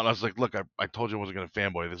took that out and I was like, look, I told you I wasn't gonna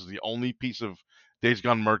fanboy. This is the only piece of Days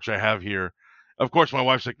Gone merch I have here. Of course, my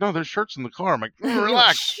wife's like, no, there's shirts in the car. I'm like, You're like,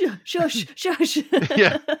 relax. shush, shush.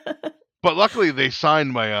 Yeah, but luckily they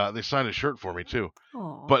signed a shirt for me too.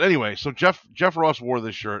 Aw. But anyway, so Jeff Ross wore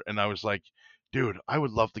this shirt, and I was like, dude, I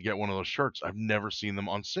would love to get one of those shirts. I've never seen them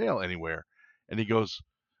on sale anywhere. And he goes,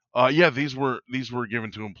 yeah, these were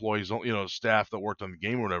given to employees, staff that worked on the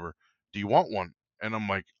game or whatever. Do you want one? And I'm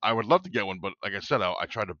like, I would love to get one, but like I said, I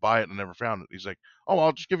tried to buy it and never found it. He's like, oh,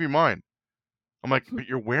 I'll just give you mine. I'm like, but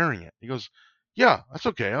you're wearing it. He goes, yeah, that's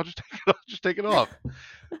okay. I'll just just take it off.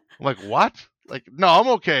 I'm like, what? Like, no, I'm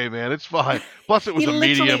okay, man. It's fine. Plus, it He was a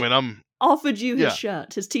medium, literally and offered you his yeah,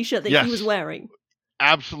 shirt, his t-shirt that he was yes, wearing.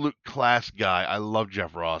 absolute class guy. I love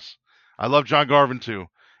Jeff Ross. I love John Garvin too,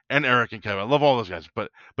 and Eric and Kevin. I love all those guys.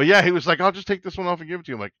 But yeah, he was like, I'll just take this one off and give it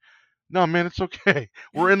to you. I'm like, no, man, it's okay.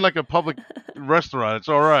 We're in like a public restaurant. It's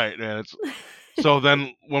all right, man. It's so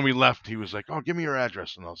then when we left, he was like, oh, give me your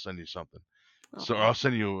address and I'll send you something. So Oh. I'll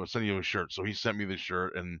send you a shirt. So he sent me this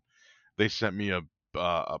shirt, and they sent me a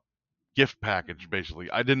gift package. Basically,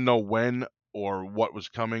 I didn't know when or what was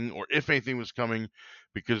coming or if anything was coming,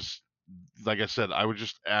 because, like I said, I was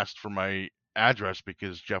just asked for my address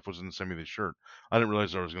because Jeff was going to send me this shirt. I didn't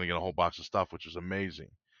realize I was going to get a whole box of stuff, which was amazing.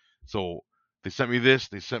 So they sent me this.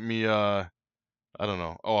 They sent me I don't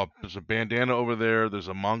know. Oh, there's a bandana over there. There's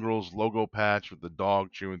a Mongrels logo patch with the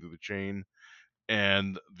dog chewing through the chain,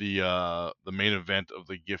 and the main event of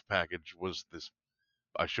the gift package was this.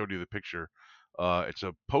 I showed you the picture. It's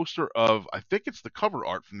a poster of, I think it's the cover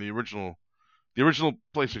art from the original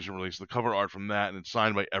PlayStation release. The cover art from that, and it's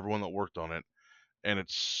signed by everyone that worked on it, and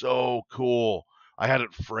it's so cool. I had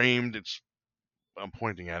it framed. I'm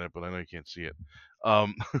pointing at it, but I know you can't see it.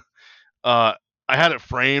 Um, uh, I had it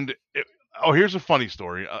framed. Oh, here's a funny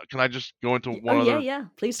story. Can I just go into Oh one yeah, other? yeah.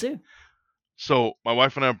 Please do. So my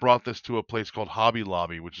wife and I brought this to a place called Hobby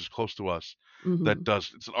Lobby, which is close to us. Hmm.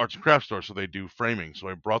 It's an arts and crafts store, so they do framing. So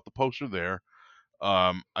I brought the poster there.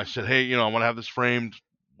 I said, hey, I want to have this framed,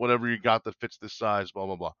 whatever you got that fits this size, blah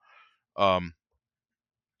blah blah. Um,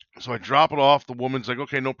 so I drop it off. The woman's like,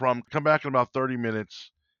 okay, no problem. Come back in about 30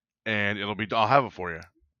 minutes, and I'll have it for you.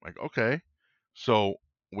 Like, okay. So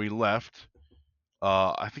we left.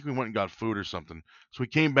 I think we went and got food or something. So we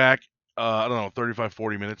came back. I don't know, 35,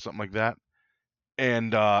 40 minutes, something like that.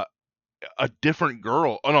 And a different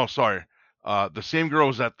girl. Oh no, sorry. The same girl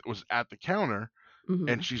was at the counter, and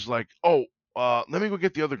Hmm. she's like, "Oh, let me go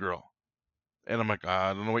get the other girl." And I'm like,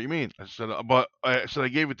 "I don't know what you mean." I said, "But I said I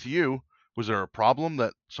gave it to you. Was there a problem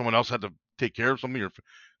that someone else had to take care of something?" Or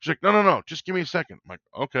she's like, "No, no, no. Just give me a second." I'm like,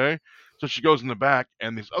 "Okay." So she goes in the back,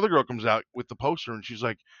 and this other girl comes out with the poster, and she's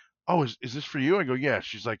like, "Oh, is this for you?" I go, "Yeah."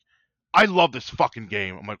 She's like, "I love this fucking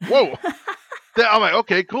game." I'm like, "Whoa." I'm like,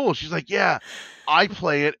 okay, cool. She's like, yeah, I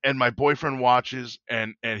play it, and my boyfriend watches,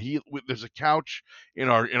 and there's a couch in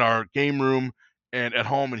our game room and at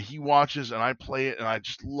home, and he watches, and I play it, and I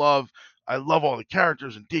love all the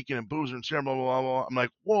characters and Deacon and Boozer and Sarah, blah blah blah blah. I'm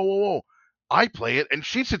like, whoa, whoa, whoa. I play it, and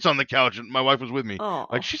she sits on the couch, and my wife was with me. Like,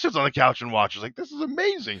 Oh, she sits on the couch and watches. Like, this is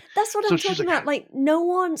amazing. that's what So I'm she's talking like, about. Like, no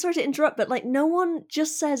one. Sorry to interrupt, but like, no one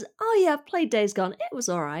just says, "Oh yeah, I've played Days Gone. It was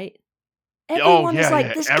all right." oh Everyone is yeah, like,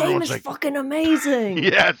 yeah. "This game Everyone's is like, fucking amazing."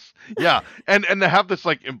 yes, yeah, and to have this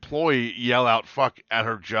like employee yell out "fuck" at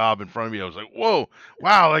her job in front of me, I was like, "Whoa,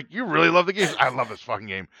 wow! Like, you really love the game." I love this fucking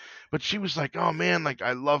game, but she was like, "Oh man, like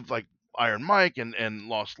I loved like Iron Mike and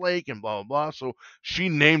Lost Lake and blah blah blah." So she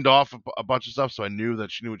named off a bunch of stuff, so I knew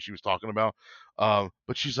that she knew what she was talking about.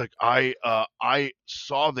 But she's like, I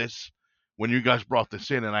saw this when you guys brought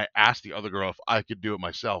this in, and I asked the other girl if I could do it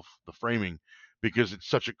myself, the framing, because it's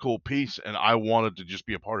such a cool piece, and I wanted to just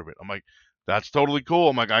be a part of it. I'm like, that's totally cool.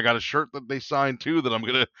 I'm like, I got a shirt that they signed too that I'm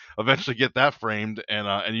gonna eventually get that framed,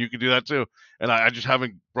 and you can do that too. And I just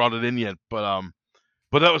haven't brought it in yet, but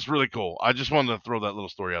that was really cool. I just wanted to throw that little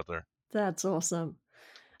story out there. That's awesome.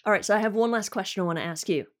 All right, so I have one last question I want to ask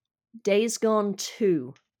you. Days Gone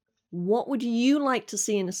 2. What would you like to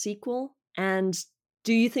see in a sequel? And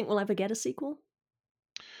do you think we'll ever get a sequel?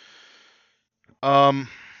 Um,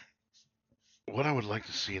 what I would like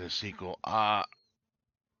to see in a sequel.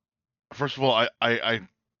 First of all, I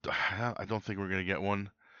don't think we're gonna get one.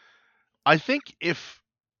 I think if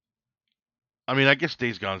I mean, I guess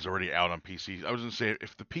Days Gone is already out on PC. I was gonna say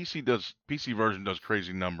if the PC version does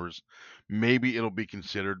crazy numbers, maybe it'll be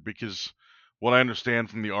considered, because what I understand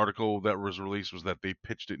from the article that was released was that they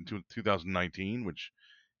pitched it into 2019, which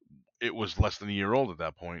it was less than a year old at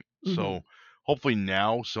that point. Hmm. So hopefully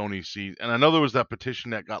now Sony sees, and I know there was that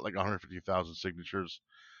petition that got like 150,000 signatures.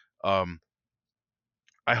 Um,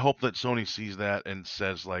 I hope that Sony sees that and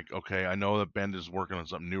says like, okay, I know that Bend is working on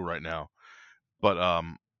something new right now, but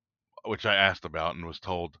which I asked about and was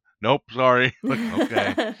told, nope, sorry. Like,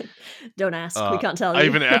 okay. Don't ask. We Uh, can't tell I you.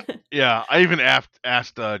 even yeah, I even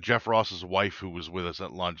asked Jeff Ross's wife, who was with us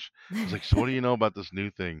at lunch. I was like, "So what do you know about this new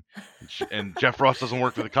thing?" And Jeff Ross doesn't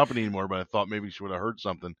work for the company anymore, but I thought maybe she would have heard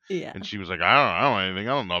something. Yeah. And she was like, I don't know anything.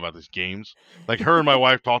 I don't know about these games." Like her and my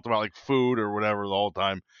wife talked about like food or whatever the whole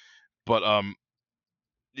time. But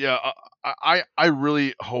yeah, I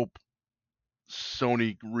really hope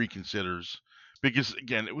Sony reconsiders, because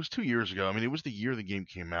again, it was 2 years ago. I mean, it was the year the game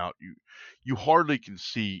came out. You hardly can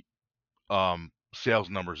see sales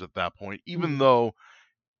numbers at that point, even Hmm. though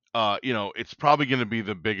it's probably going to be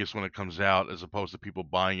the biggest when it comes out, as opposed to people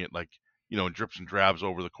buying it like in drips and drabs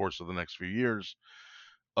over the course of the next few years.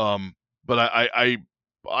 Um, but I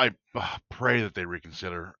pray that they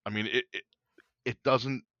reconsider. I mean, it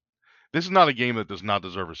doesn't. This is not a game that does not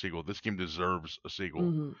deserve a sequel. This game deserves a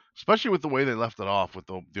sequel, Hmm. especially with the way they left it off with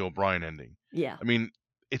the O'Brien ending. Yeah. I mean,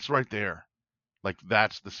 it's right there. Like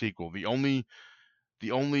that's the sequel. The only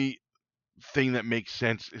thing that makes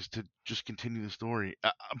sense is to just continue the story.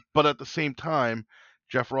 But at the same time,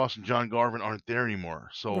 Jeff Ross and John Garvin aren't there anymore.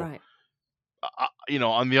 So, Right.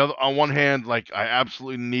 on one hand, like I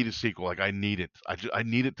absolutely need a sequel. Like I need it. I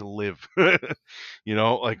need it to live.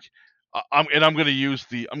 Like I'm gonna use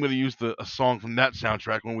the a song from that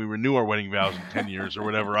soundtrack when we renew our wedding vows in 10 years or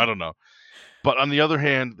whatever. I don't know. But on the other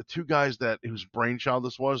hand, the two guys that whose brainchild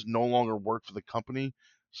this was no longer work for the company.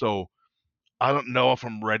 So I don't know if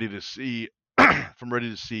I'm ready to see if I'm ready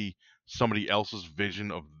to see somebody else's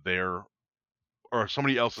vision of their or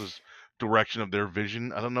somebody else's direction of their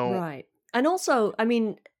vision. I don't know. Right. And also, I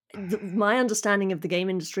mean, my understanding of the game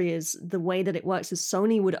industry is the way that it works is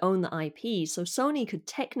Sony would own the IP. So Sony could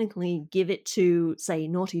technically give it to, say,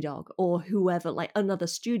 Naughty Dog or whoever, like another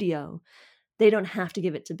studio. They don't have to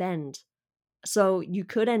give it to Bend. So you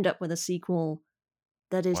could end up with a sequel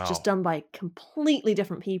that is just Wow. done by completely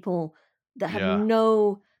different people that Yeah.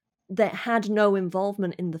 had no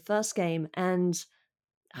involvement in the first game. And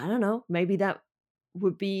I don't know, maybe that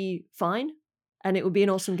would be fine and it would be an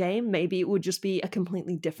awesome game. Maybe it would just be a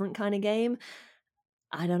completely different kind of game.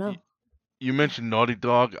 I don't Y- know. You mentioned Naughty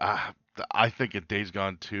Dog. I think a Days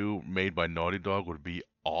Gone 2 made by Naughty Dog would be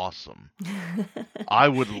awesome. I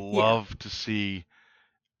would Yeah. love to see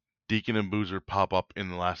Deacon and Boozer pop up in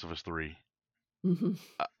The Last of Us 3. Mhm.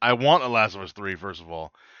 I want a Last of Us 3, first of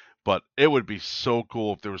all, but it would be so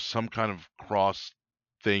cool if there was some kind of cross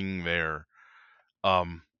thing there.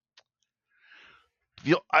 Um,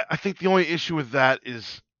 I think the only issue with that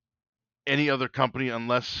is any other company,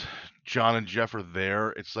 unless John and Jeff are there,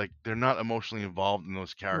 it's like they're not emotionally involved in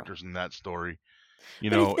those Right. characters in that story,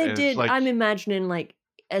 But if they and it's did, like, I'm imagining like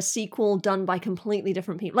a sequel done by completely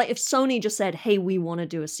different people. Like if Sony just said, "Hey, we want to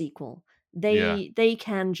do a sequel." yeah, They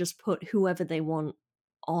can just put whoever they want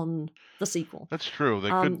on the sequel. that's true. They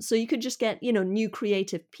could, So you could just get, new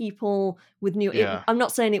creative people with yeah, I'm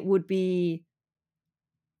not saying it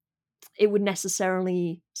would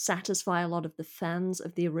necessarily satisfy a lot of the fans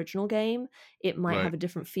of the original game. It might right, have a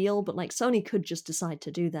different feel, but like Sony could just decide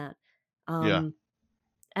to do that. yeah, Um,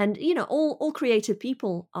 and all creative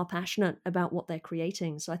people are passionate about what they're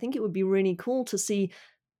creating. So I think it would be really cool to see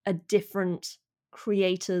a different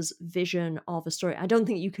creator's vision of a story. I don't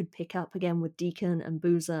think you could pick up again with Deacon and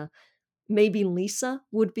Boozer. Maybe Lisa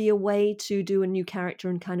would be a way to do a new character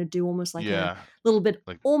and kind of do almost like a yeah, little bit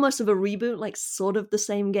like, almost of a reboot, like sort of the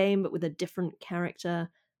same game, but with a different character.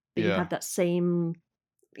 But you yeah, have that same,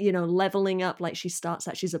 leveling up. Like she starts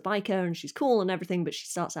out, she's a biker and she's cool and everything, but she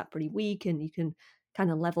starts out pretty weak, and you can kind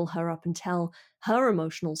of level her up and tell her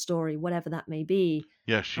emotional story, whatever that may be.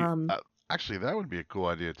 yeah. Um, Actually, that would be a cool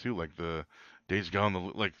idea too. Like the Days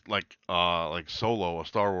Gone, like Solo, a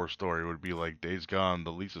Star Wars story would be like Days Gone,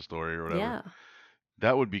 the Lisa story or whatever. yeah,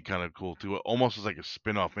 That would be kind of cool too. Almost as like a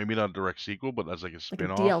spin-off, maybe not a direct sequel, but as like a like a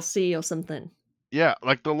spin-off. DLC or something. Yeah,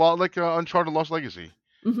 like the law, like Uncharted Lost Legacy.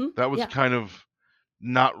 That was Yeah, kind of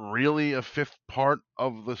not really a fifth part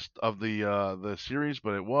of the series,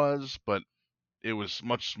 but it was. But it was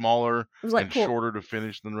much smaller it was like and shorter to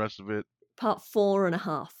finish than the rest of it. part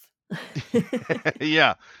 4.5.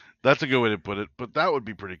 Yeah, that's a good way to put it. But that would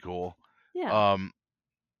be pretty cool. Yeah. Um,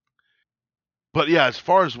 but yeah, as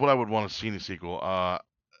far as what I would want to see in a sequel,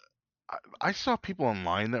 I saw people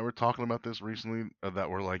online that were talking about this recently, that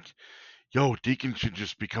were like, "Yo, Deacon should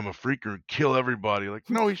just become a freaker and kill everybody." Like,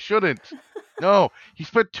 no, he shouldn't. No, he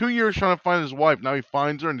spent 2 years trying to find his wife. Now he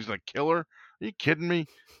finds her and he's gonna kill her. Are you kidding me?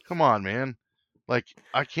 Come on, man. Like,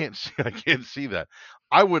 I can't see, I can't see that.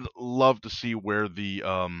 I would love to see where the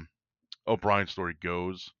O'Brien story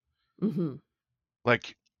goes. Mhm.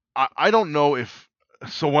 Like, I don't know if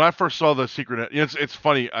So when I first saw the secret, it's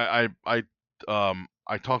funny. I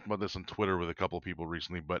talked about this on Twitter with a couple of people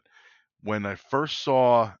recently, but when I first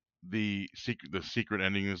saw the secret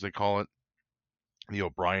ending, as they call it, the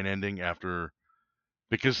O'Brien ending, after,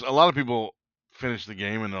 because a lot of people finish the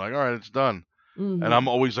game and they're like, all right, it's done, and I'm Hmm.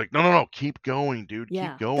 always like, no, no, no, keep going, dude, keep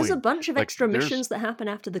Yeah. There's a going. bunch of Like extra there's missions that happen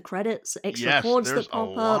after the credits, extra yes, hordes there's that a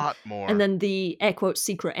pop up, lot and more. then the air quotes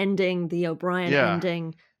secret ending, the O'Brien Yeah,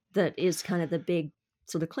 ending, that is kind of the big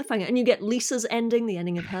sort of cliffhanger. And you get Lisa's ending, the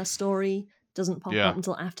ending of her story, doesn't pop yeah, up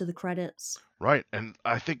until after the credits. right. And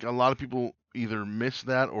I think a lot of people either miss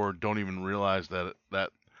that or don't even realize that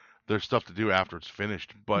there's stuff to do after it's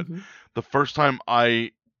finished. But Hmm. the first time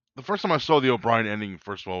I the first time I saw the O'Brien ending,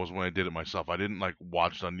 first of all, was when I did it myself. I didn't like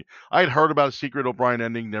watch it on. I had heard about a secret O'Brien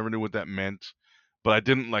ending, never knew what that meant, but I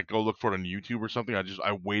didn't like go look for it on YouTube or something.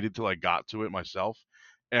 I waited till I got to it myself,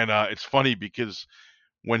 and it's funny because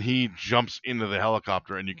when he jumps into the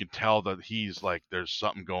helicopter and you can tell that he's like there's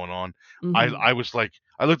something going on. I Hmm. I was like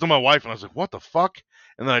I looked at my wife and I was like, what the fuck?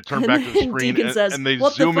 And then I turned And back to the then screen Deacon says, and they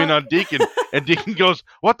 "What the zoom in fuck?" on Deacon and Deacon goes,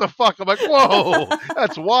 what the fuck? I'm like, whoa,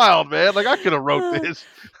 that's wild, man. Like I could have wrote Uh, this.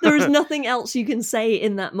 there is nothing else you can say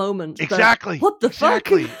in that moment but Exactly. "What the fuck?"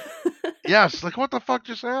 Exactly. Yes, like what the fuck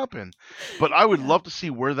just happened? But I would Yeah. love to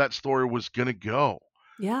see where that story was gonna go.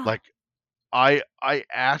 Yeah. Like I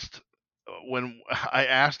asked when I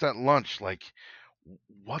asked at lunch, like,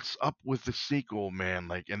 what's up with the sequel, man?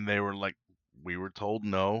 Like, and they were like, we were told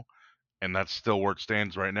no, and that's still where it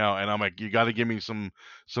stands right now. And I'm like, you got to give me some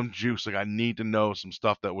juice. Like, I need to know some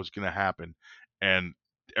stuff that was gonna happen. And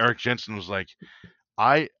Eric Jensen was like,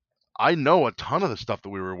 I I know a ton of the stuff that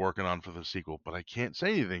we were working on for the sequel, but I can't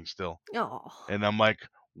say anything still. Oh. And I'm like,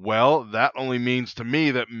 well, that only means to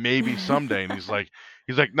me that maybe someday. And he's like,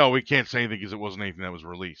 no, we can't say anything because it wasn't anything that was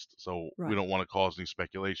released. So we Right. don't want to cause any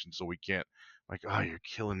speculation. So we can't. I'm like, oh, you're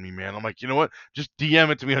killing me, man. I'm like, you know what? Just DM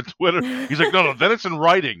it to me on Twitter. He's like, no, no, then it's in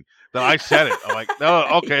writing that I said it. I'm like, no,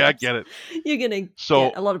 okay, I Yes. get it. You're gonna get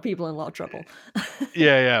So a lot of people in a lot of trouble.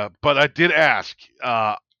 yeah, yeah. But I did ask.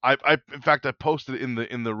 In fact, I posted it in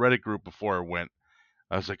the Reddit group before I went.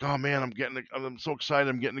 I was like, "Oh man, I'm so excited!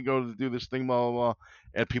 I'm getting to go to do this thing, blah blah blah."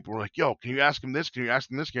 And people were like, "Yo, can you ask him this? Can you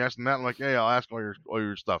ask him this? Can you ask him that?" I'm like, "Yeah, yeah, I'll ask all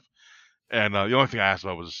your stuff." And the only thing I asked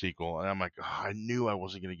about was a sequel, and I'm like, oh, I knew I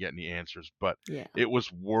wasn't gonna get any answers, but Yeah. it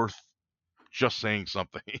was worth just saying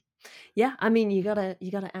something. Yeah, I mean, you gotta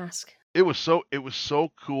ask. It was so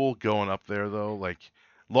cool going up there though. Like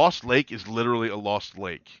Lost Lake is literally a lost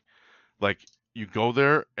lake. Like you go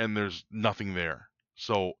there and there's nothing there.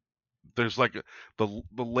 So there's like the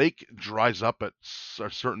lake dries up at a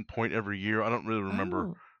certain point every year. I don't really remember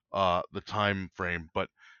Oh. the time frame, but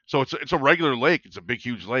so it's a regular lake. It's a big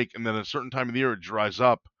huge lake, and then at a certain time of the year it dries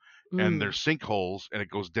up, and Mm. there's sinkholes, and it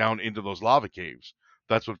goes down into those lava caves.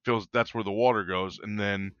 That's what fills. That's where the water goes, and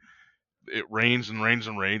then it rains and rains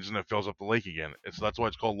and rains, and it fills up the lake again. That's why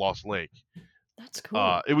it's called Lost Lake. That's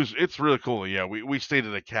cool. It's really cool. Yeah, we stayed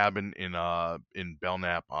at a cabin in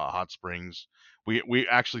Belknap hot springs. We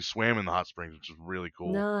actually swam in the hot springs, which is really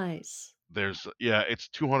cool. Nice. It's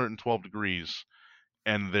 212 degrees,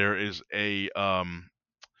 and there's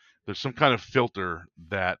some kind of filter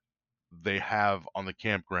that they have on the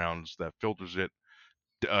campgrounds that filters it,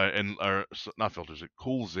 and or not filters it,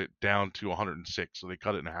 cools it down to 106. So they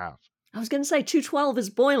cut it in half. I was gonna say 212 is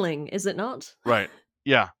boiling, is it not? Right.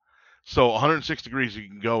 Yeah. So 106 degrees you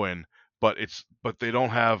can go in, but they don't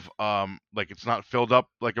have like it's not filled up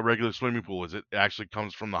like a regular swimming pool is. It actually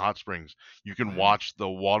comes from the hot springs. You can Wow. watch the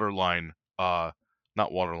water line,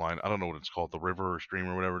 not water line. I don't know what it's called, the river or stream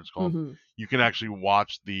or whatever it's called. Hmm. You can actually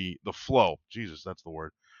watch the flow. Jesus, that's the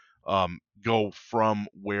word. Go from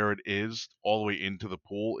where it is all the way into the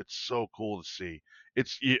pool. It's so cool to see.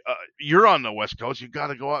 You're on the West Coast. You got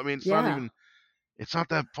to go out. I mean, Yeah, it's not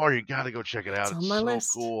that far. You got to go check it it's out. on It's my so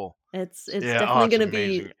list. cool. It's Yeah, oh, definitely it's gonna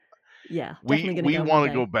amazing. be, yeah, We definitely gonna we go one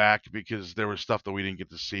want to go day. back because there was stuff that we didn't get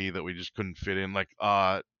to see that we just couldn't fit in, like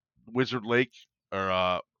Wizard Lake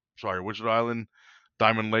or Wizard Island,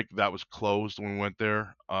 Diamond Lake. That was closed when we went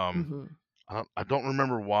there. Hmm. I don't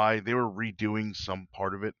remember why. They were redoing some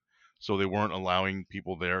part of it, so they weren't allowing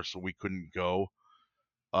people there, so we couldn't go.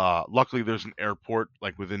 Luckily, there's an airport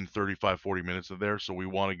like within 35, 40 minutes of there, so we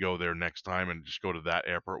want to go there next time and just go to that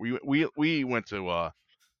airport. We went to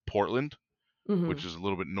Portland, which Hmm. is a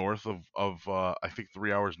little bit north of I think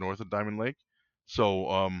 3 hours north of Diamond Lake.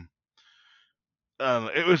 So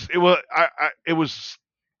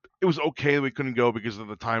it was okay that we couldn't go because of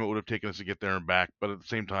the time it would have taken us to get there and back. But at the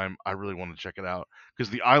same time, I really want to check it out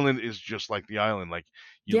because the island is just like the island. Like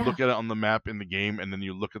you Yeah. look at it on the map in the game, and then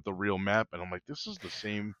you look at the real map, and I'm like, this is the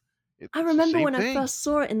same It's I the remember same when I thing. first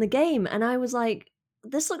saw it in the game, and I was like,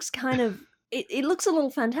 this looks kind of. It looks a little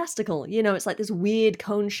fantastical. You know, it's like this weird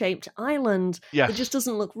cone-shaped island that just Yes.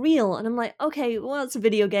 doesn't look real. And I'm like, okay, well, it's a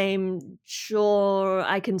video game. Sure,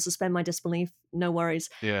 I can suspend my disbelief. No worries.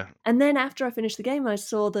 Yeah. And then after I finished the game, I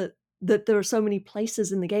saw that there are so many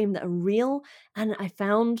places in the game that are real, and I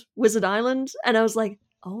found Wizard Island, and I was like,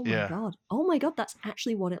 oh Yeah. my god, that's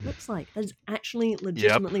actually what it looks like. That is actually Yep.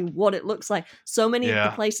 legitimately what it looks like. So many of the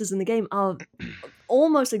Yeah. places in the game are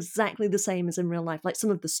almost exactly the same as in real life, like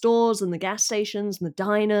some of the stores and the gas stations and the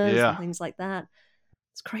diners and Yeah. things like that.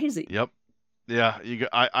 It's crazy. Yep. Yeah.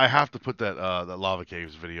 I have to put that Lava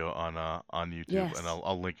Caves video on YouTube, and Yes.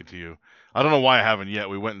 I'll link it to you. I don't know why I haven't yet.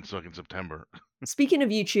 We went in September. Speaking of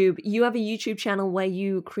YouTube, you have a YouTube channel where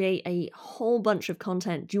you create a whole bunch of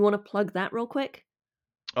content. Do you want to plug that real quick?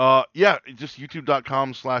 Yeah, just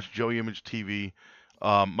youtube.com/JoeyImageTV.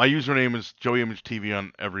 My username is JoeyImageTV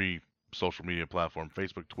on every social media platform: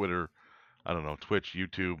 Facebook, Twitter, I don't know, Twitch,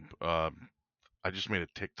 YouTube. I just made a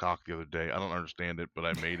TikTok the other day. I don't understand it, but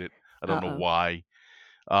I made it. I don't know Uh-oh. why.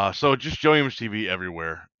 So just JoeyImageTV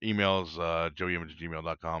everywhere. Email is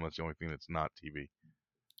joeyimage@gmail.com. That's the only thing that's not TV.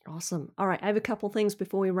 Awesome. All right, I have a couple things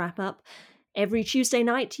before we wrap up. Every Tuesday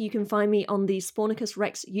night, you can find me on the Spornicus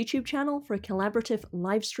Rex YouTube channel for a collaborative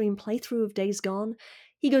live stream playthrough of Days Gone.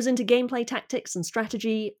 He goes into gameplay tactics and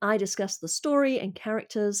strategy. I discuss the story and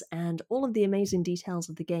characters and all of the amazing details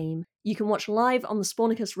of the game. You can watch live on the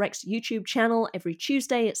Spornicus Rex YouTube channel every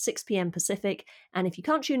Tuesday at 6 p.m. Pacific, and if you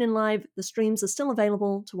can't tune in live, the streams are still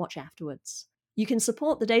available to watch afterwards. You can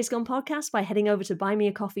support the Days Gone podcast by heading over to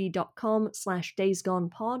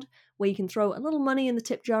buymeacoffee.com/daysgonepod, where you can throw a little money in the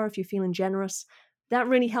tip jar if you're feeling generous. That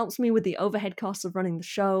really helps me with the overhead costs of running the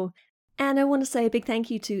show. And I want to say a big thank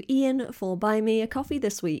you to Ian for buying me a coffee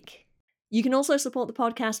this week. You can also support the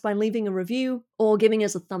podcast by leaving a review or giving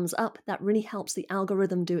us a thumbs up. That really helps the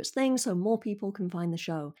algorithm do its thing so more people can find the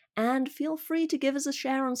show. And feel free to give us a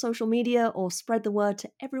share on social media or spread the word to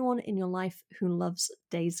everyone in your life who loves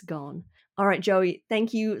Days Gone. All right, Joey,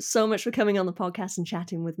 thank you so much for coming on the podcast and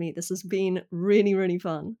chatting with me. This has been really, really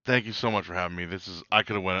fun. Thank you so much for having me. I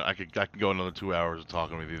could go another 2 hours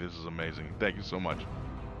talking with you. This is amazing. Thank you so much.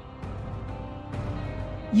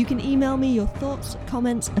 You can email me your thoughts,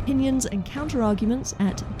 comments, opinions, and counter-arguments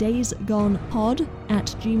at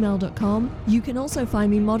daysgonepod@gmail.com. You can also find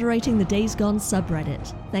me moderating the Days Gone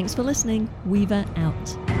subreddit. Thanks for listening. Weaver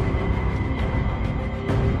out.